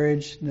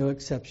remarriage, no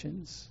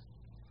exceptions.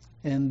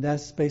 And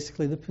that's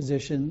basically the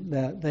position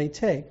that they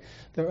take.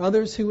 There are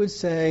others who would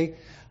say,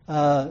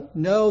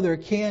 no, there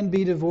can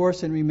be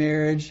divorce and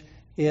remarriage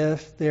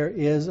if there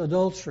is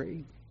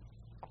adultery.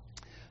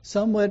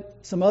 Some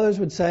others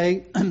would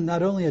say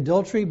not only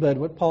adultery, but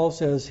what Paul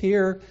says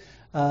here,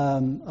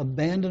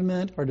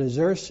 abandonment or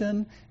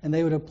desertion, and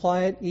they would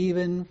apply it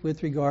even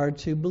with regard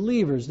to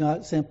believers,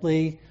 not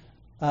simply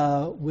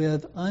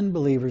with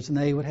unbelievers, and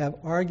they would have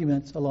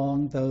arguments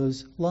along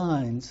those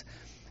lines.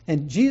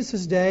 In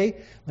Jesus' day,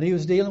 when he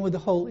was dealing with the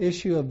whole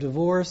issue of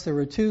divorce, there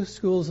were two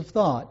schools of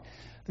thought.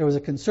 There was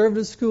a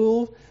conservative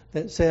school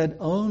that said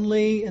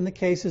only in the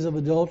cases of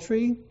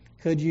adultery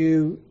could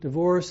you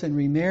divorce and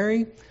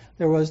remarry.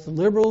 There was the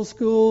liberal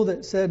school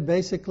that said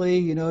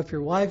basically, if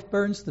your wife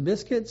burns the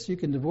biscuits, you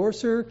can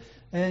divorce her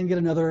and get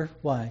another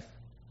wife.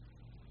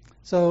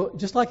 So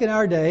just like in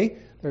our day,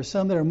 there are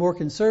some that are more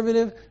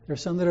conservative, there are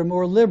some that are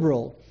more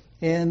liberal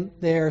in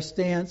their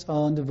stance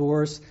on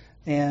divorce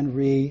and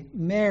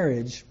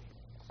remarriage.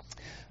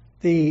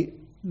 The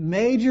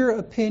major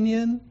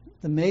opinion,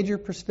 the major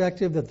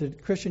perspective that the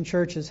Christian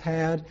church has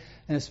had,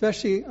 and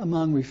especially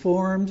among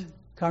Reformed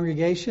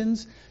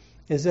congregations,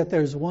 is that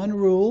there's one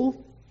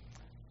rule,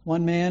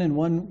 one man and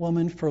one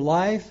woman for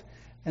life,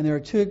 and there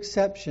are two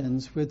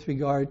exceptions with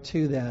regard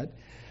to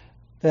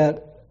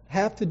that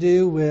have to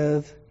do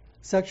with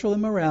sexual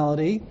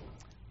immorality,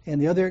 and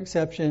the other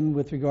exception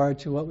with regard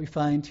to what we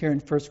find here in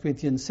 1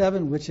 Corinthians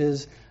 7, which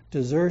is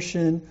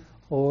desertion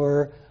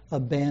or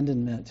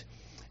abandonment.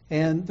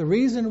 And the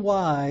reason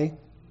why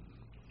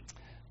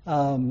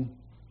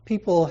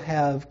people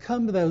have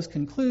come to those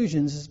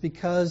conclusions is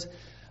because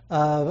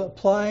of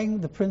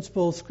applying the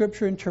principle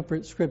Scripture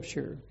interprets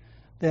Scripture.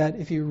 That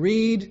if you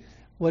read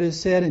what is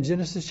said in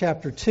Genesis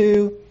chapter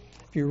 2,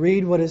 if you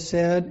read what is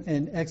said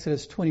in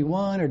Exodus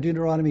 21 or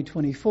Deuteronomy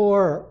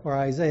 24 or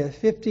Isaiah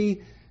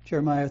 50,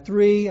 Jeremiah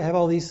 3, I have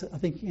all these, I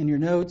think, in your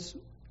notes,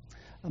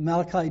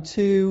 Malachi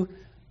 2,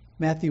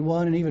 Matthew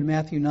 1, and even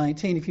Matthew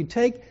 19. If you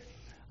take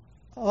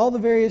all the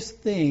various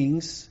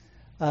things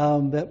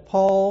that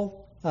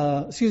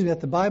that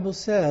the Bible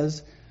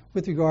says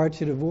with regard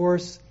to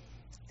divorce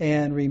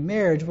and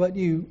remarriage,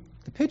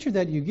 the picture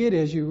that you get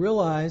is you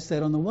realize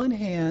that on the one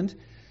hand,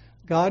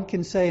 God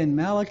can say in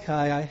Malachi,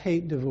 I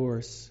hate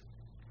divorce.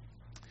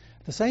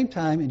 At the same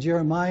time, in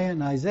Jeremiah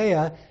and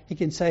Isaiah, he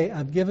can say,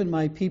 I've given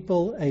my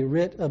people a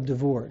writ of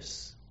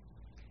divorce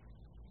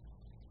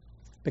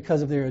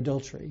because of their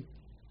adultery,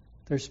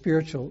 their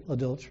spiritual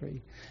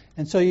adultery.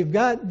 And so you've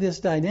got this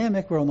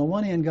dynamic where on the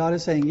one hand, God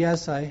is saying,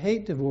 yes, I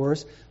hate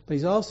divorce, but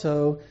he's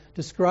also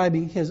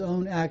describing his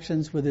own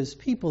actions with his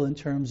people in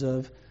terms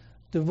of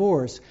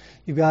divorce.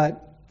 You've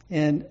got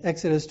in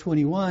Exodus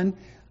 21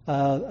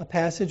 a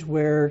passage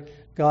where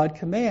God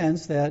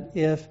commands that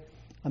if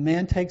a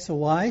man takes a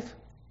wife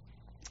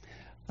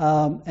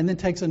and then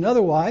takes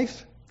another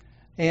wife,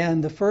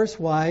 and the first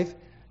wife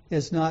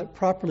is not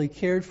properly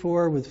cared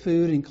for with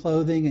food and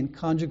clothing and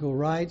conjugal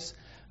rights,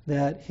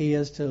 that he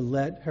is to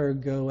let her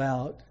go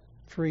out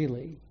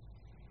freely.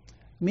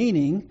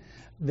 Meaning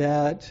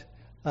that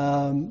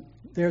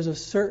there's a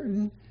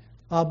certain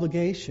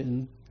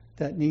obligation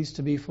that needs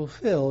to be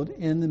fulfilled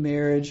in the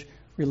marriage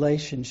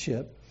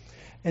relationship.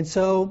 And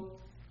so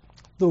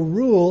the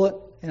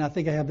rule, and I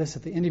think I have this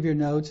at the end of your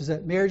notes, is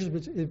that marriage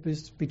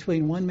is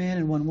between one man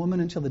and one woman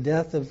until the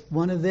death of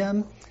one of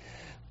them.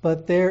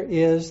 But there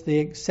is the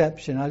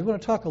exception. I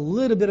want to talk a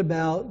little bit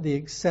about the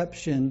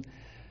exception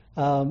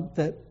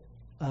that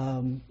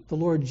the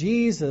Lord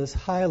Jesus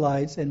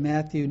highlights in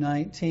Matthew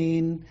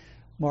 19,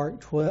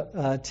 Mark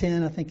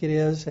 10, I think it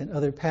is, and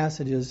other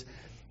passages.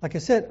 Like I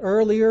said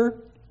earlier,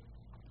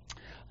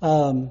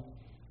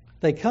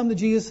 they come to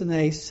Jesus and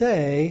they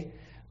say,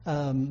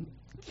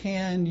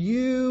 can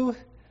you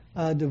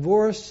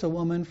divorce a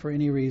woman for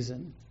any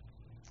reason?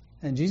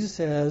 And Jesus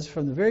says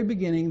from the very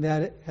beginning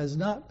that it has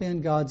not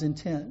been God's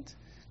intent.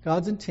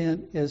 God's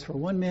intent is for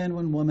one man,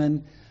 one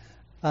woman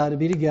to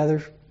be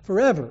together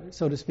forever,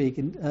 so to speak,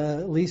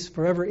 at least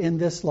forever in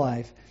this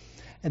life.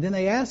 And then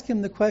they ask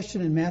him the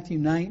question in Matthew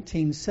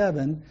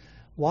 19:7,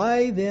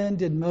 why then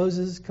did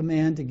Moses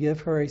command to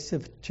give her a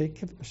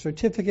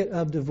certificate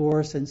of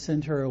divorce and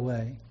send her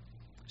away?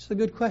 It's a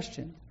good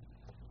question.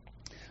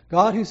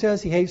 God, who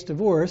says he hates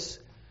divorce,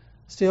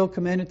 still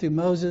commanded through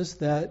Moses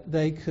that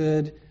they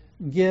could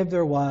give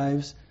their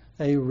wives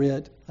a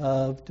writ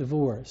of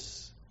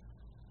divorce.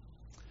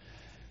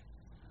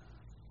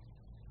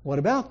 What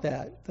about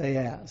that, they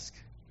ask.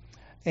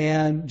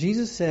 And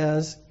Jesus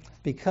says,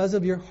 because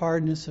of your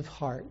hardness of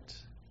heart.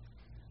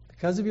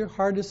 Because of your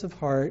hardness of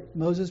heart,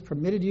 Moses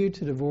permitted you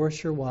to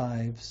divorce your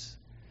wives.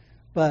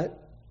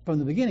 But from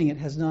the beginning, it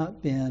has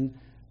not been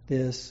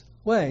this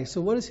way. So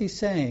what is he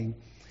saying?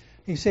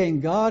 He's saying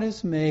God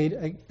has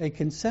made a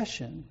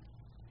concession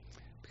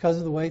because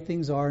of the way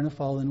things are in a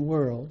fallen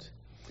world.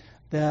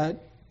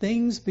 That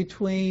things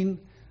between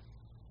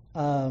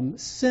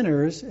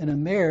sinners in a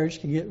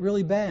marriage can get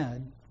really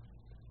bad.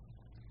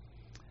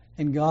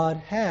 And God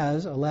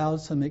has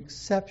allowed some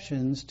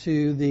exceptions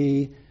to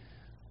the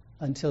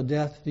until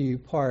death do you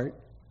part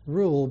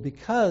rule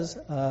because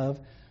of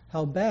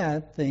how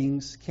bad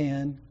things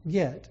can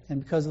get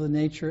and because of the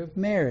nature of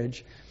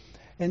marriage.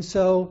 And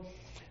so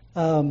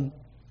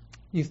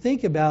you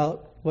think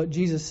about what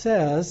Jesus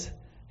says.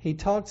 He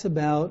talks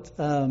about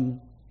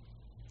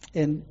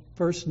in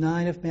verse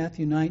 9 of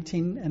Matthew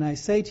 19, and I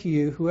say to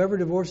you, whoever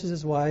divorces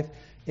his wife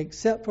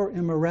except for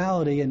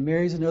immorality and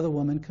marries another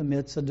woman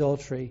commits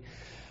adultery.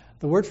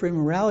 The word for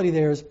immorality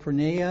there is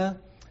porneia.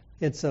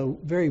 It's a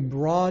very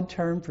broad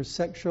term for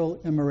sexual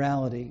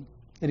immorality.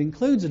 It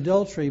includes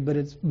adultery, but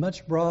it's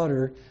much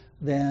broader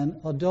than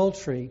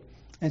adultery.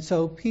 And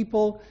so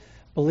people,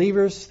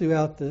 believers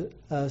throughout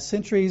the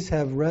centuries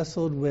have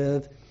wrestled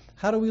with,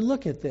 how do we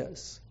look at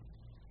this?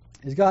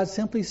 Is God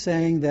simply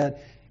saying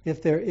that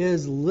if there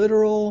is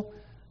literal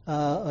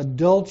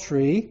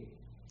adultery,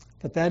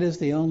 that is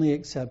the only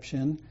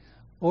exception?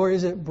 Or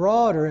is it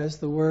broader, as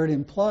the word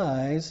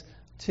implies,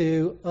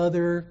 to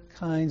other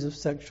kinds of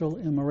sexual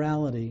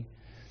immorality?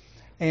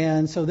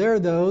 And so there are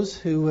those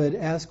who would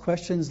ask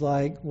questions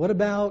like, what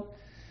about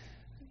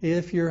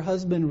if your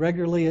husband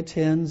regularly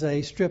attends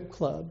a strip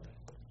club?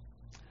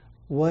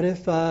 What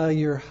if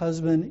your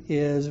husband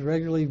is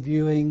regularly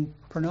viewing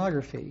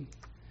pornography?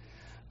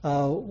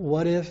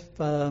 What if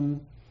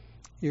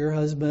your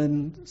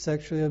husband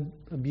sexually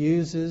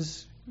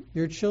abuses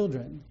your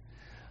children?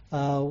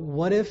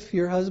 What if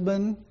your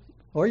husband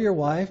or your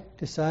wife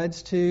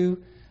decides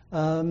to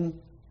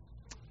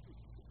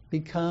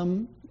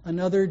become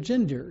another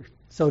gender,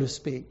 so to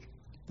speak?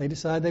 They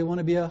decide they want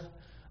to be a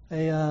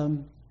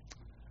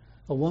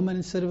woman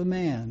instead of a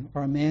man,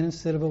 or a man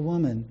instead of a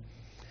woman.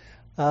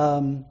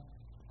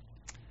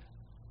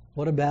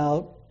 What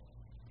about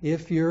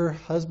if your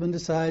husband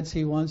decides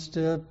he wants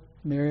to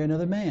marry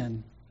another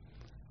man,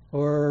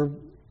 or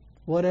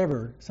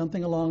whatever,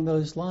 something along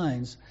those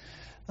lines?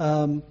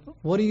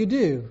 What do you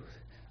do?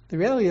 The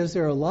reality is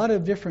there are a lot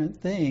of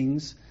different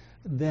things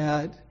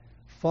that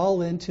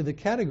fall into the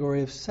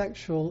category of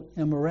sexual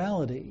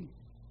immorality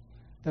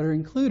that are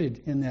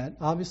included in that.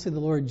 Obviously, the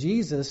Lord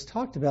Jesus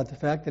talked about the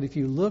fact that if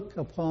you look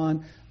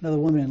upon another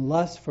woman and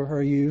lust for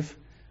her, you've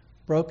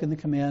broken the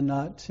command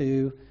not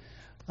to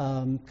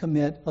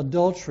commit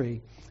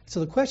adultery.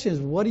 So the question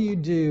is, what do you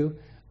do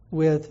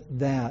with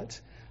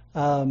that?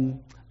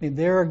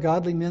 There are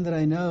godly men that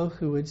I know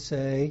who would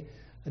say,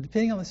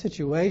 depending on the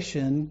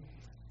situation,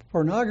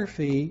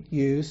 pornography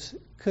use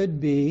could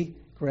be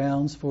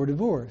grounds for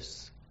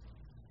divorce.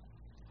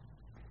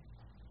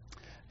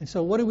 And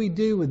so what do we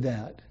do with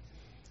that?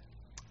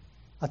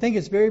 I think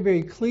it's very,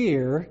 very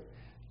clear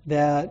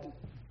that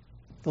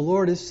the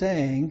Lord is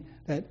saying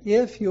that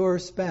if your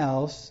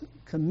spouse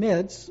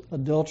commits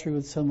adultery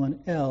with someone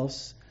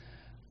else,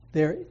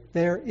 there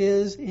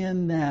is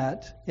in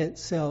that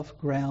itself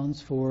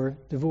grounds for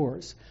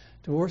divorce.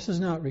 Divorce is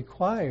not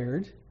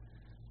required,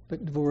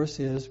 but divorce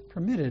is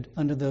permitted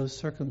under those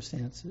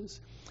circumstances.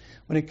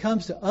 When it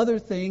comes to other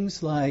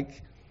things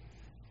like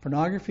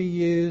pornography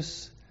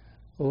use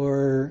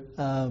or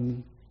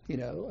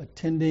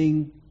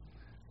attending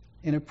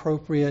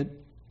inappropriate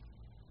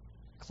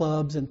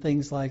clubs and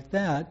things like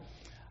that,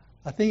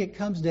 I think it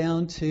comes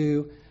down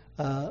to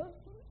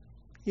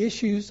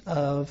issues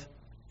of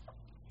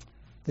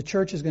the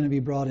church is going to be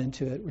brought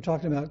into it. We're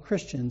talking about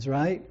Christians,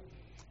 right?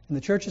 And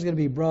the church is going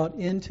to be brought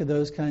into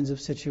those kinds of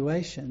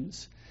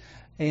situations.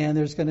 And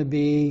there's going to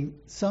be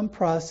some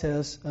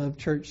process of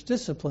church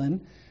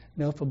discipline.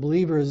 If a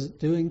believer is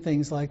doing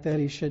things like that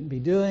he shouldn't be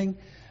doing.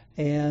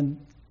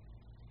 And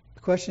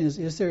the question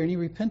is there any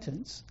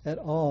repentance at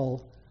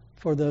all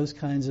for those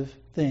kinds of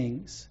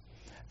things?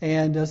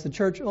 And does the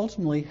church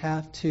ultimately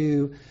have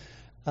to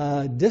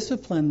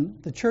discipline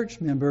the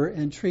church member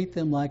and treat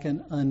them like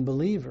an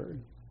unbeliever?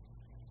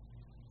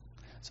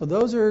 So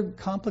those are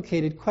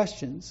complicated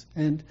questions.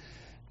 And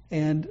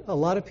a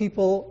lot of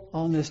people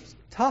on this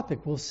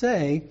topic will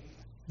say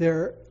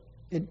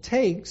it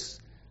takes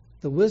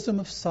the wisdom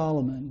of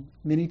Solomon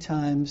many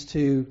times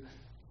to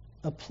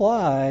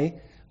apply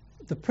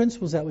the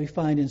principles that we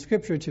find in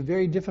Scripture to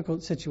very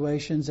difficult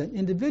situations and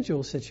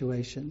individual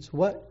situations.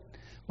 What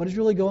is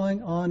really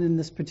going on in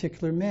this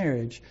particular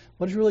marriage?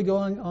 What is really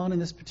going on in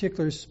this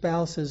particular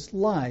spouse's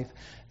life?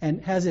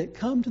 And has it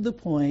come to the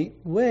point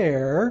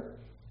where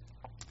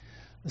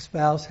the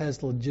spouse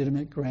has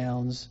legitimate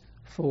grounds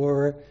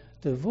for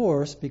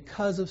divorce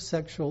because of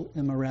sexual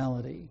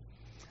immorality?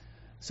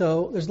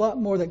 So there's a lot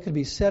more that could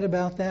be said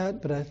about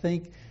that, but I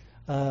think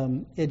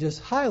it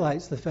just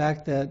highlights the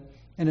fact that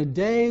in a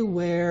day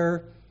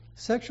where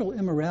sexual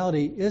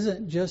immorality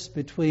isn't just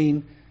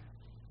between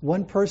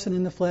one person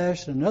in the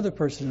flesh and another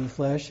person in the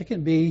flesh, it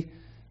can be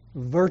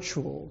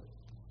virtual.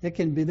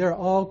 There are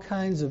all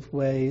kinds of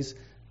ways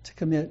to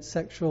commit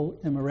sexual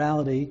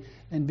immorality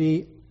and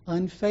be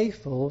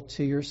unfaithful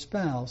to your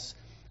spouse.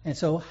 And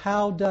so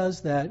how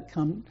does that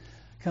come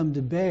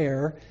to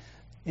bear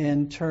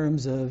in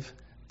terms of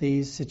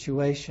these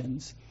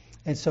situations?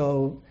 And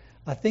so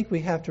I think we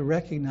have to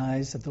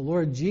recognize that the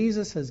Lord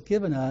Jesus has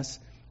given us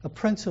a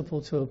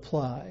principle to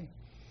apply,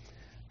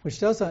 which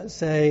does not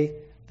say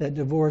that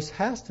divorce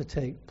has to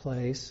take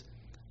place,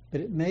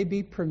 but it may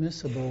be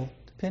permissible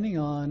depending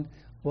on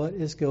what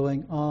is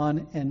going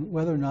on and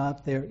whether or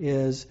not there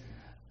is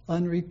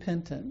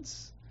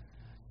unrepentance.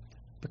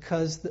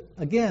 Because,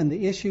 again,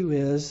 the issue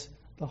is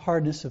the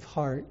hardness of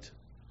heart.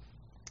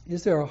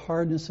 Is there a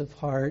hardness of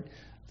heart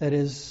that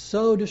is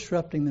so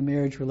disrupting the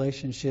marriage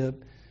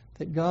relationship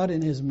that God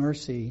in His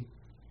mercy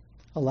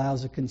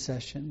allows a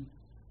concession?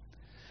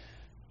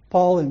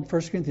 Paul in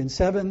 1 Corinthians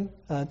 7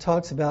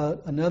 talks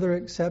about another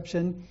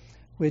exception,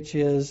 which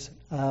is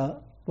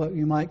what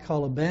you might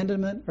call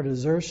abandonment or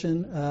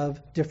desertion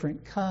of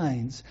different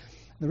kinds.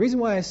 The reason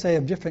why I say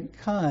of different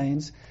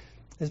kinds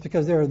is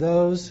because there are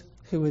those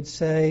who would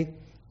say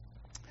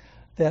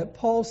that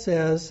Paul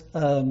says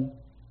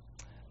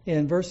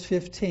in verse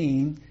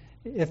 15,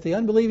 if the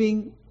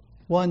unbelieving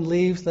one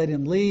leaves, let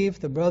him leave.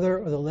 The brother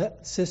or the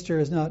sister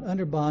is not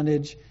under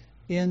bondage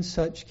in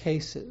such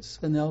cases.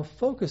 And they'll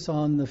focus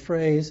on the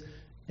phrase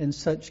in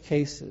such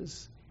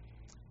cases,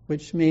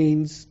 which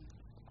means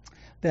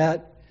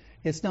that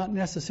it's not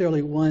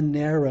necessarily one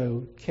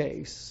narrow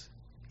case.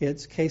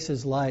 It's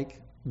cases like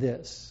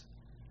this.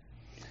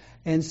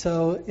 And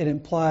so it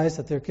implies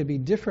that there could be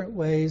different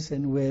ways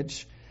in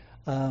which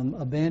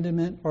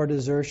abandonment or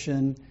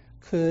desertion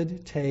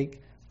could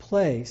take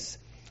place.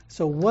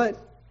 So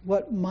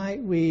what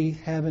might we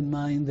have in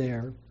mind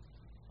there?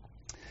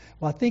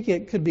 Well, I think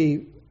it could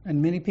be,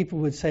 and many people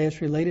would say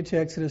it's related to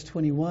Exodus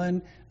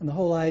 21 and the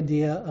whole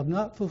idea of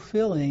not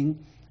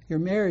fulfilling your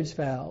marriage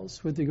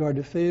vows with regard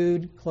to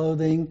food,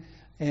 clothing,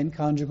 and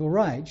conjugal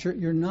rights.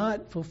 You're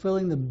not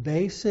fulfilling the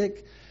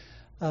basic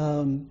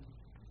functions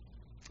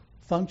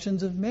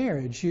of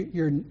marriage.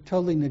 You're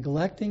totally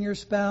neglecting your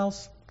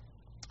spouse,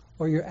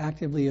 or you're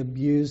actively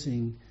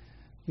abusing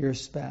your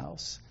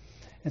spouse.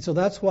 And so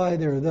that's why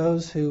there are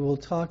those who will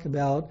talk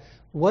about,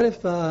 what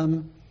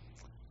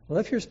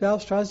if your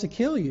spouse tries to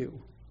kill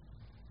you?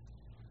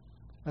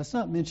 That's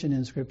not mentioned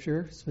in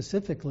Scripture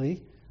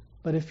specifically,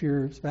 but if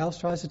your spouse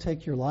tries to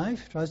take your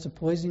life, tries to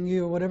poison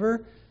you or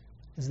whatever,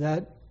 is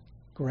that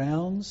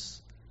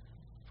grounds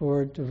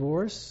for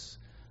divorce?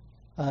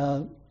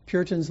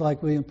 Puritans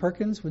like William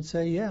Perkins would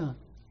say, yeah,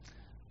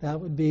 that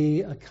would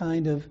be a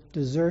kind of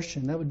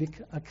desertion. That would be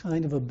a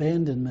kind of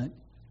abandonment.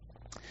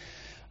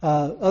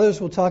 Others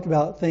will talk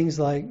about things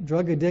like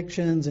drug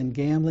addictions and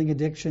gambling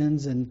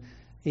addictions and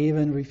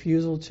even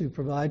refusal to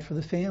provide for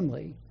the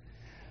family.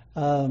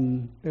 There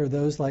are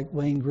those like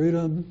Wayne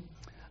Grudem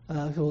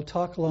who will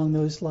talk along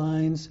those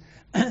lines,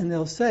 and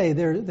they'll say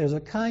there's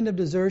a kind of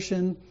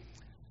desertion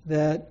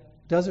that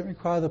doesn't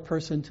require the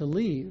person to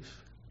leave.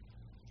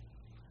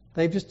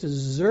 They've just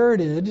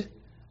deserted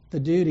the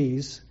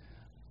duties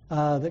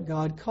that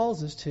God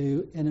calls us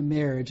to in a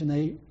marriage, and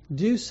they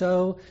do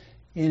so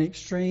in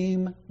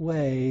extreme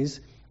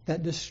ways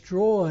that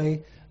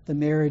destroy the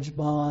marriage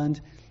bond,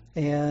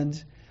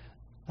 and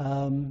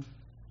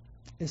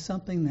is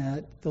something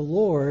that the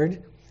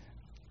Lord,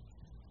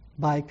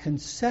 by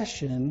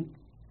concession,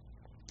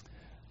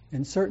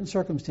 in certain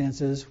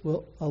circumstances,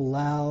 will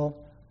allow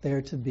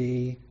there to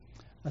be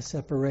a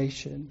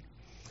separation.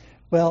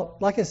 Well,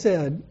 like I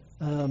said,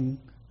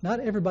 not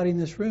everybody in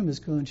this room is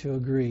going to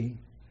agree,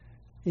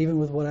 even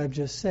with what I've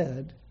just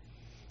said,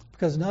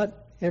 because not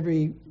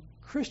every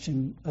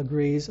Christian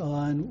agrees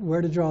on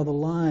where to draw the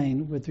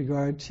line with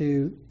regard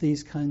to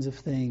these kinds of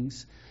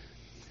things.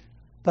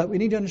 But we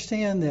need to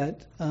understand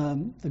that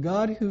the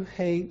God who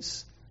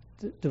hates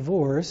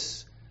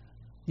divorce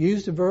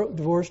used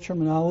divorce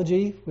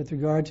terminology with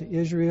regard to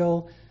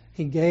Israel.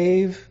 He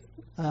gave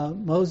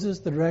Moses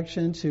the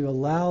direction to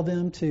allow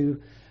them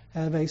to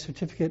have a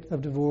certificate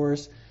of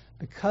divorce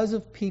because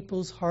of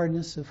people's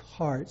hardness of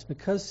hearts,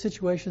 because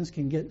situations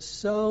can get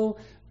so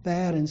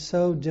bad and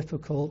so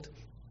difficult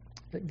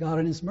that God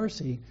in His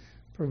mercy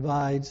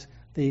provides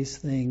these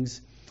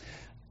things.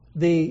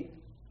 The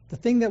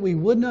thing that we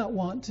would not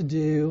want to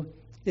do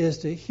is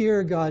to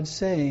hear God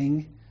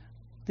saying,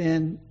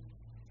 then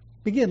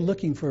begin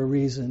looking for a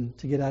reason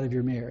to get out of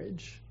your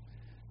marriage.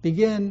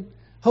 Begin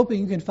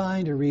hoping you can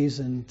find a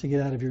reason to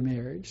get out of your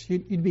marriage.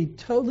 You'd be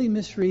totally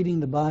misreading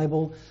the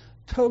Bible,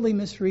 totally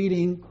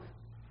misreading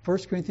 1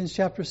 Corinthians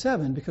chapter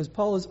 7, because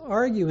Paul is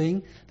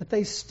arguing that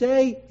they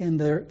stay in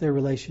their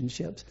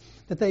relationships,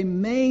 that they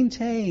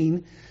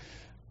maintain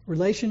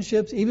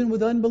relationships even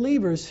with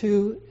unbelievers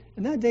who,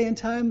 in that day and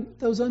time,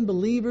 those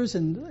unbelievers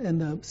in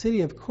the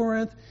city of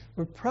Corinth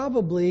were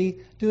probably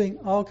doing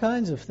all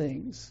kinds of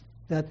things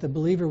that the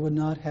believer would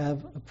not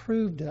have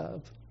approved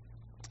of.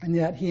 And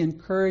yet he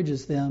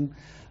encourages them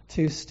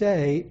to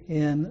stay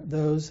in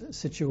those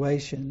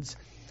situations.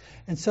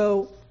 And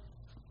so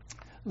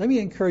let me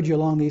encourage you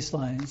along these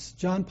lines.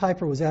 John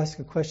Piper was asked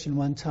a question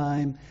one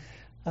time.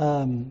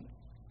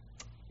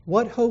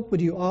 What hope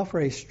would you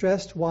offer a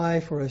stressed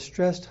wife or a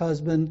stressed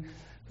husband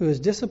who is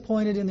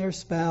disappointed in their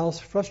spouse,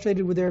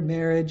 frustrated with their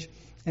marriage,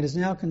 and is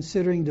now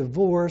considering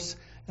divorce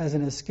as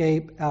an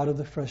escape out of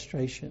the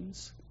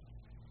frustrations?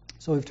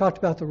 So we've talked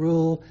about the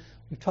rule.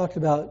 We've talked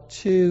about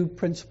two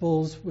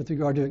principles with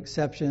regard to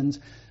exceptions.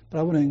 But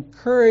I want to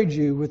encourage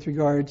you with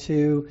regard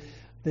to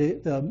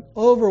the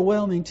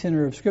overwhelming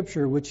tenor of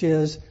Scripture, which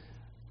is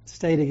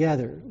stay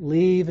together.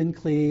 Leave and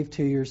cleave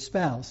to your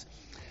spouse.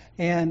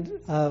 And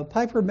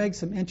Piper makes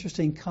some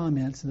interesting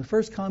comments. And the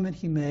first comment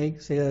he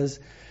makes is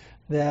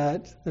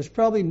that there's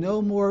probably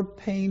no more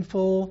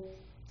painful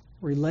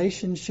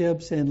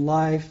relationships in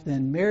life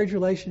than marriage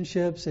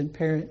relationships and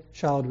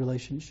parent-child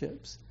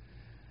relationships.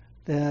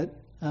 That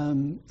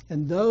in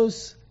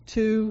those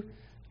two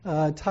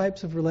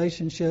types of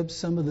relationships,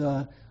 some of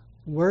the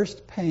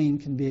worst pain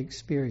can be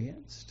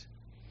experienced.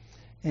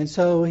 And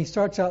so he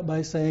starts out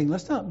by saying,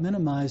 let's not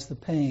minimize the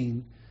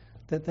pain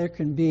that there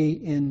can be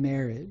in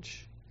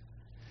marriage.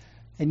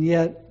 And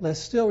yet, let's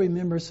still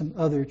remember some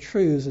other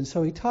truths. And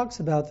so he talks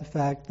about the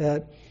fact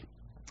that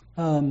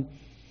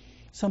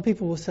some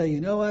people will say,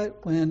 you know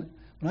what, when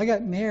I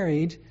got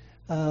married,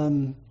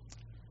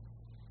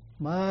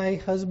 my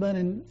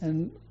husband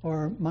and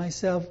or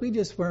myself, we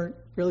just weren't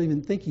really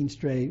even thinking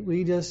straight.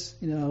 We just,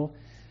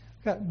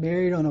 got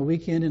married on a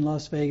weekend in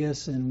Las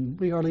Vegas and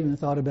we hardly even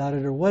thought about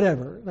it or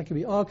whatever. There could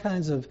be all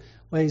kinds of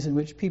ways in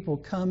which people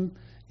come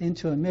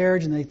into a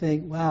marriage and they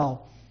think,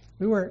 wow,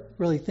 we weren't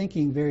really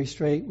thinking very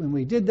straight when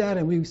we did that,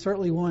 and we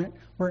certainly weren't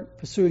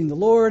pursuing the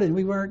Lord, and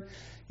we weren't,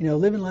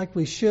 living like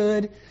we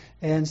should.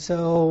 And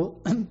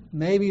so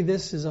maybe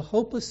this is a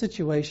hopeless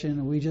situation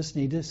and we just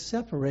need to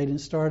separate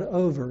and start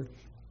over.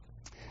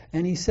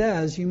 And he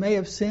says, you may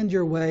have sinned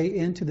your way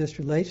into this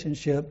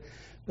relationship,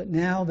 but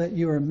now that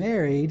you are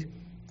married,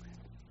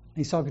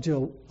 he's talking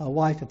to a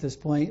wife at this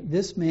point,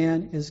 this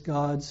man is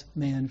God's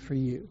man for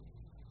you.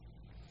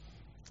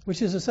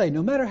 Which is to say,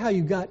 no matter how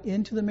you got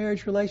into the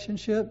marriage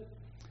relationship,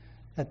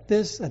 at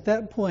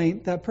that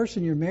point, that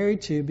person you're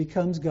married to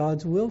becomes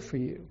God's will for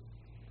you.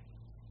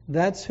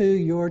 That's who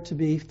you're to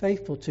be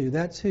faithful to.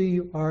 That's who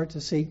you are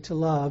to seek to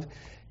love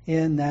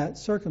in that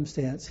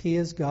circumstance. He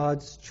is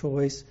God's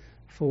choice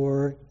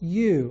for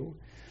you.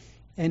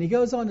 And he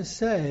goes on to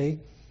say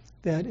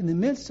that in the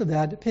midst of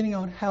that, depending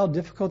on how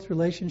difficult the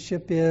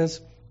relationship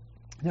is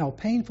and how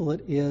painful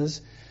it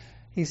is,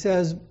 he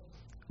says,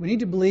 we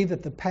need to believe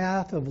that the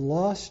path of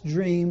lost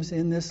dreams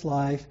in this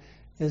life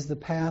is the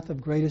path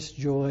of greatest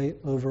joy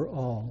over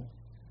all.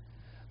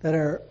 That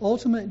our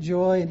ultimate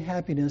joy and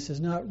happiness is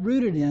not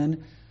rooted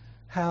in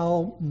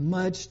how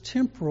much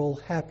temporal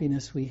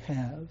happiness we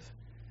have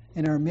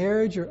in our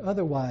marriage or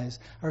otherwise.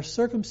 Our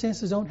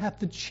circumstances don't have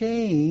to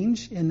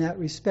change in that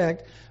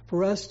respect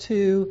for us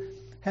to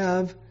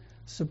have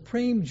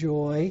supreme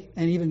joy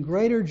and even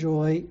greater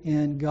joy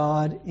in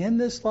God in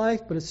this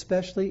life, but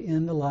especially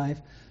in the life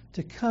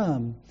to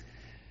come.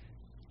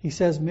 He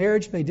says,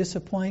 marriage may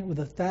disappoint with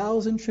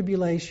 1,000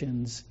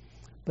 tribulations,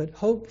 but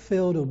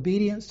hope-filled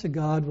obedience to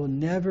God will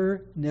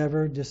never,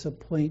 never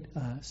disappoint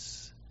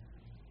us.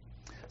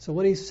 So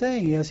what he's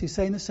saying is, he's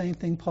saying the same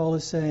thing Paul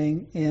is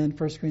saying in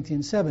 1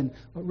 Corinthians 7.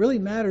 What really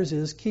matters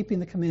is keeping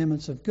the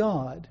commandments of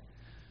God.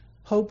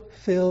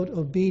 Hope-filled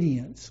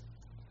obedience.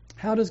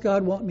 How does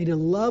God want me to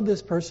love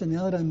this person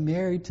now that I'm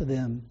married to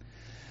them?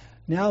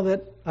 Now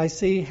that I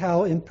see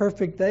how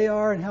imperfect they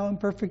are and how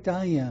imperfect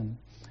I am.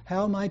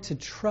 How am I to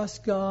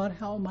trust God?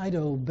 How am I to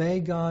obey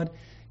God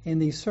in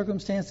these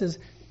circumstances?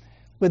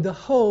 With the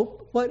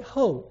hope, what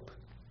hope?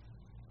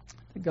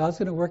 That God's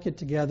going to work it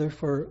together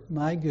for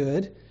my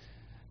good.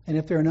 And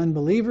if they're an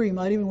unbeliever, He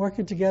might even work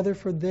it together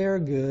for their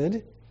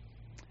good.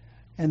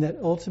 And that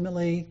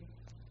ultimately,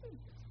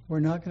 we're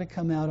not going to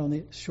come out on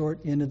the short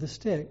end of the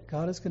stick.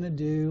 God is going to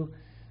do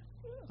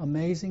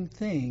amazing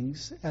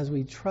things as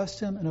we trust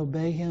Him and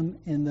obey Him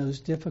in those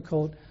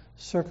difficult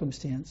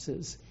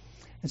circumstances.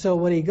 And so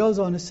what he goes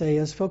on to say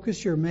is,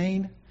 focus your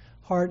main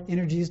heart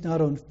energies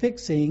not on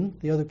fixing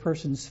the other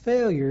person's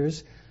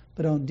failures,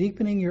 but on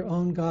deepening your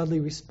own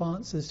godly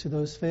responses to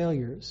those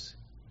failures,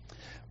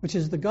 which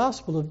is the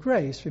gospel of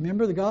grace.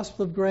 Remember, the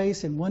gospel of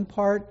grace in one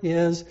part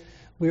is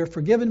we are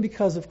forgiven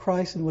because of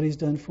Christ and what He's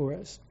done for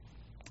us.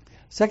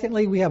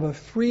 Secondly, we have a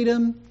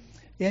freedom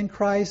in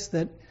Christ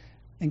that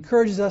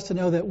encourages us to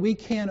know that we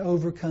can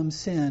overcome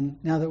sin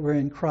now that we're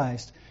in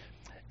Christ.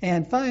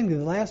 And finally,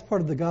 the last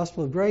part of the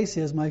gospel of grace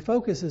is my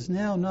focus is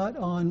now not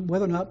on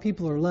whether or not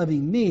people are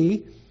loving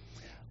me,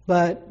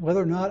 but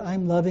whether or not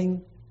I'm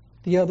loving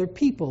the other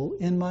people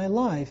in my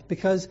life.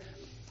 Because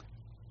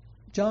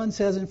John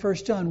says in 1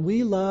 John,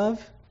 we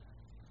love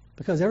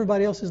because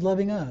everybody else is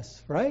loving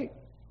us, right?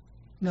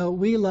 No,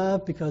 we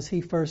love because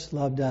He first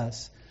loved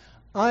us.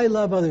 I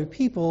love other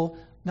people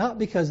not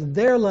because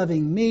they're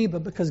loving me,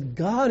 but because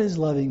God is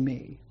loving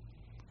me.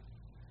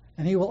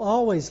 And He will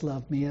always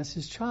love me as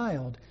His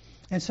child.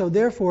 And so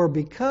therefore,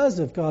 because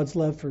of God's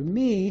love for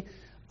me,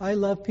 I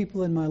love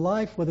people in my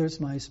life, whether it's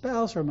my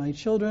spouse or my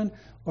children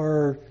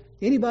or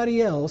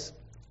anybody else,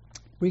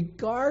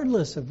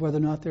 regardless of whether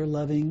or not they're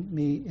loving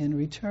me in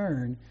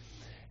return.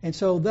 And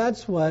so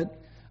that's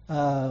what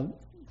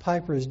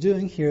Piper is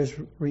doing here, is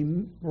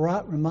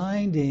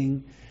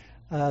reminding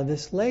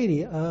this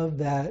lady of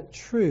that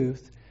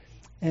truth,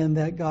 and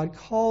that God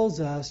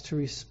calls us to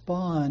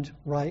respond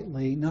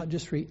rightly, not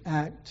just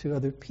react to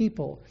other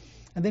people.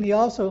 And then he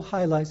also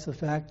highlights the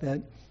fact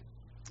that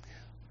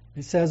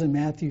it says in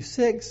Matthew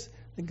 6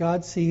 that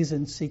God sees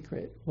in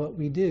secret what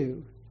we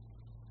do.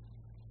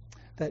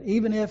 that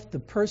even if the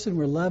person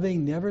we're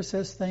loving never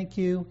says thank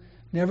you,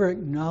 never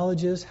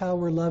acknowledges how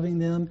we're loving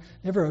them,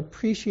 never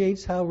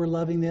appreciates how we're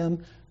loving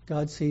them,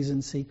 God sees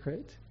in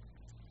secret.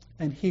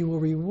 And He will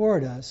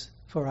reward us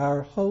for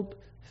our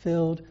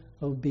hope-filled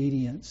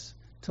obedience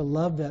to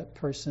love that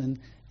person,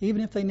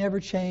 even if they never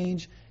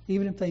change,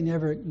 even if they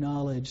never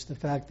acknowledge the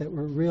fact that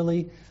we're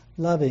really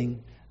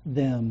loving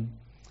them.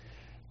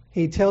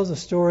 He tells a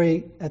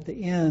story at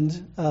the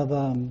end of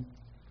a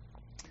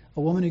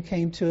woman who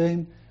came to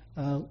him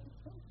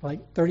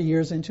like 30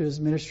 years into his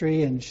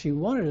ministry, and she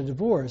wanted a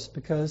divorce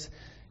because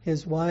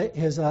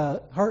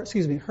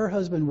her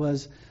husband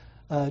was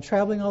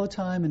traveling all the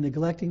time and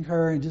neglecting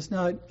her and just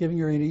not giving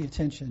her any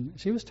attention.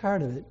 She was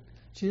tired of it.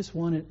 She just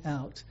wanted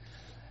out.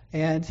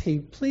 And he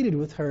pleaded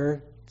with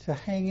her to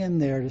hang in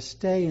there, to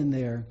stay in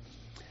there.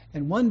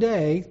 And one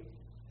day,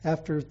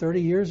 after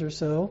 30 years or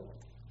so,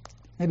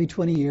 maybe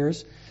 20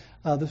 years,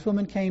 this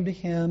woman came to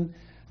him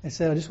and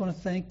said, I just want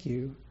to thank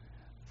you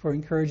for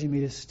encouraging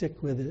me to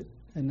stick with it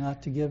and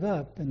not to give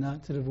up and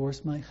not to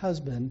divorce my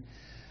husband.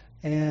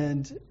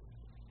 And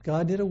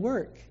God did a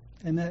work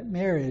in that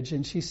marriage.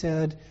 And she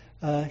said,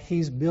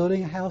 he's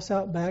building a house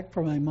out back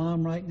for my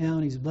mom right now,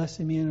 and he's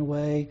blessing me in a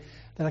way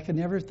that I can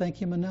never thank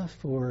him enough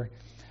for.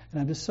 And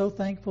I'm just so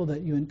thankful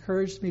that you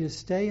encouraged me to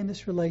stay in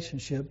this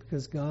relationship,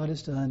 because God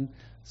has done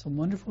some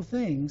wonderful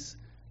things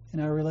in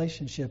our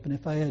relationship. And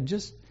if I had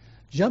just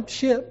jumped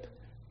ship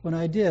when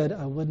I did,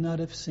 I would not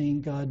have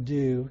seen God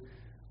do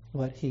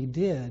what He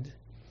did.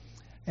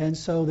 And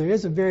so there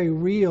is a very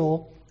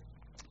real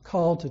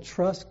call to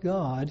trust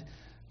God,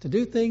 to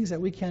do things that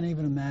we can't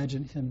even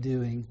imagine Him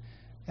doing,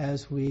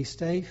 as we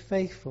stay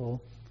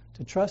faithful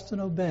to trust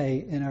and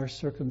obey in our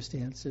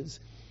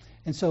circumstances.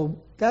 And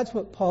so that's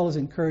what Paul is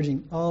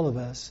encouraging all of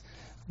us,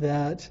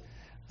 that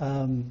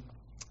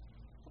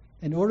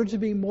in order to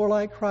be more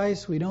like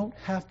Christ, we don't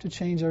have to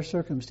change our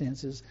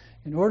circumstances.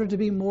 In order to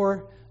be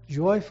more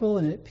joyful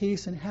and at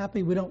peace and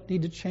happy, we don't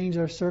need to change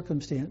our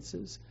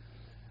circumstances.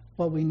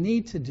 What we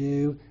need to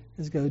do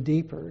is go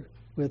deeper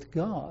with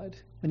God.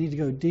 We need to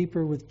go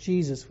deeper with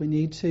Jesus. We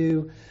need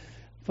to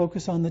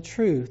focus on the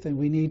truth, and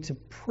we need to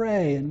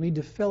pray, and we need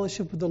to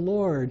fellowship with the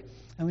Lord,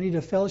 and we need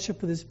to fellowship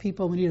with His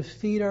people. We need to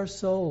feed our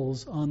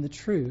souls on the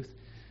truth,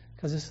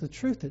 because it's the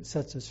truth that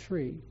sets us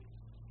free.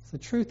 It's the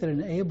truth that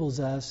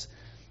enables us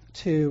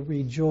to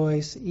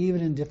rejoice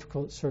even in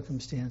difficult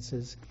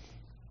circumstances.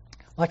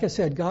 Like I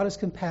said, God is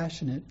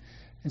compassionate,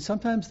 and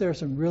sometimes there are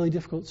some really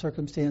difficult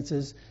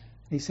circumstances.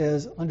 He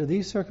says, under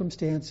these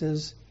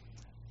circumstances,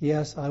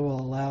 yes, I will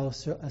allow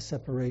a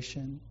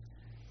separation.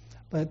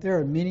 But there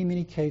are many,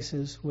 many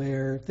cases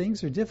where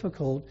things are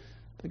difficult,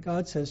 but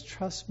God says,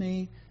 trust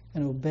me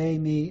and obey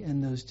me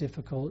in those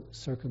difficult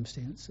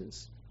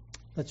circumstances.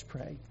 Let's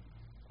pray.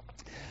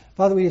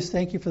 Father, we just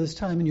thank you for this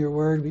time in your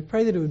word. We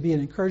pray that it would be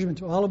an encouragement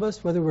to all of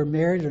us, whether we're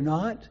married or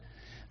not,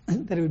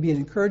 that it would be an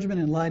encouragement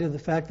in light of the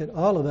fact that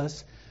all of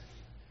us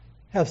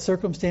have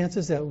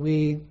circumstances that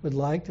we would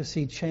like to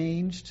see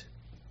changed.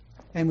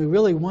 And we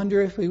really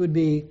wonder if we would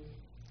be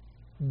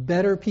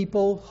better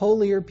people,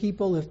 holier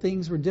people, if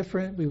things were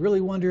different. We really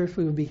wonder if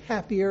we would be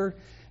happier,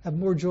 have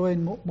more joy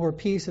and more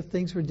peace if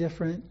things were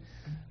different.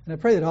 And I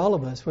pray that all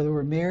of us, whether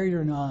we're married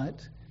or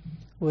not,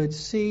 would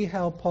see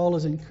how Paul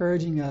is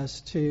encouraging us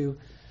to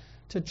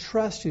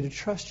trust you, to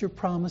trust your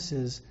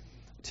promises,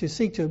 to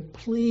seek to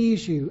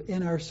please you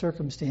in our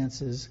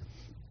circumstances,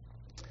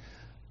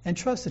 and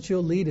trust that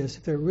you'll lead us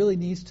if there really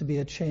needs to be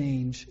a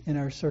change in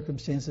our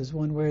circumstances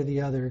one way or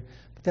the other,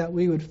 but that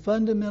we would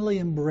fundamentally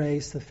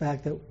embrace the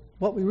fact that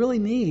what we really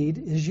need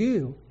is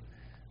you.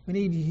 We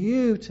need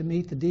you to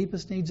meet the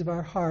deepest needs of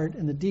our heart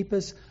and the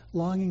deepest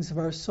longings of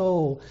our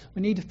soul.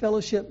 We need to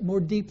fellowship more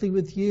deeply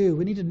with you.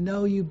 We need to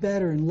know you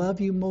better and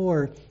love you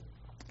more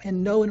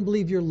and know and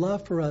believe your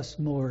love for us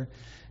more.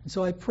 And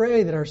so I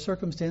pray that our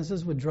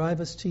circumstances would drive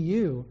us to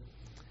you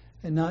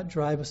and not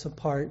drive us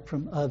apart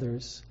from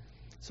others.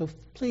 So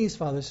please,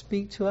 Father,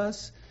 speak to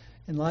us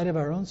in light of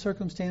our own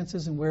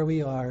circumstances and where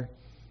we are,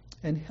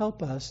 and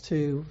help us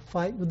to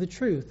fight with the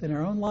truth in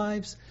our own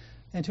lives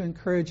and to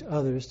encourage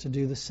others to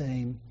do the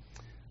same.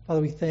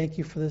 Father, we thank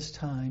you for this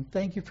time.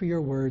 Thank you for your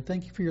word.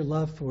 Thank you for your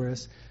love for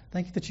us.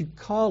 Thank you that you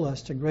call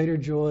us to greater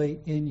joy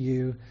in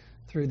you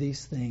through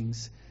these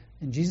things.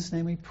 In Jesus'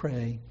 name we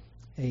pray.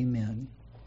 Amen.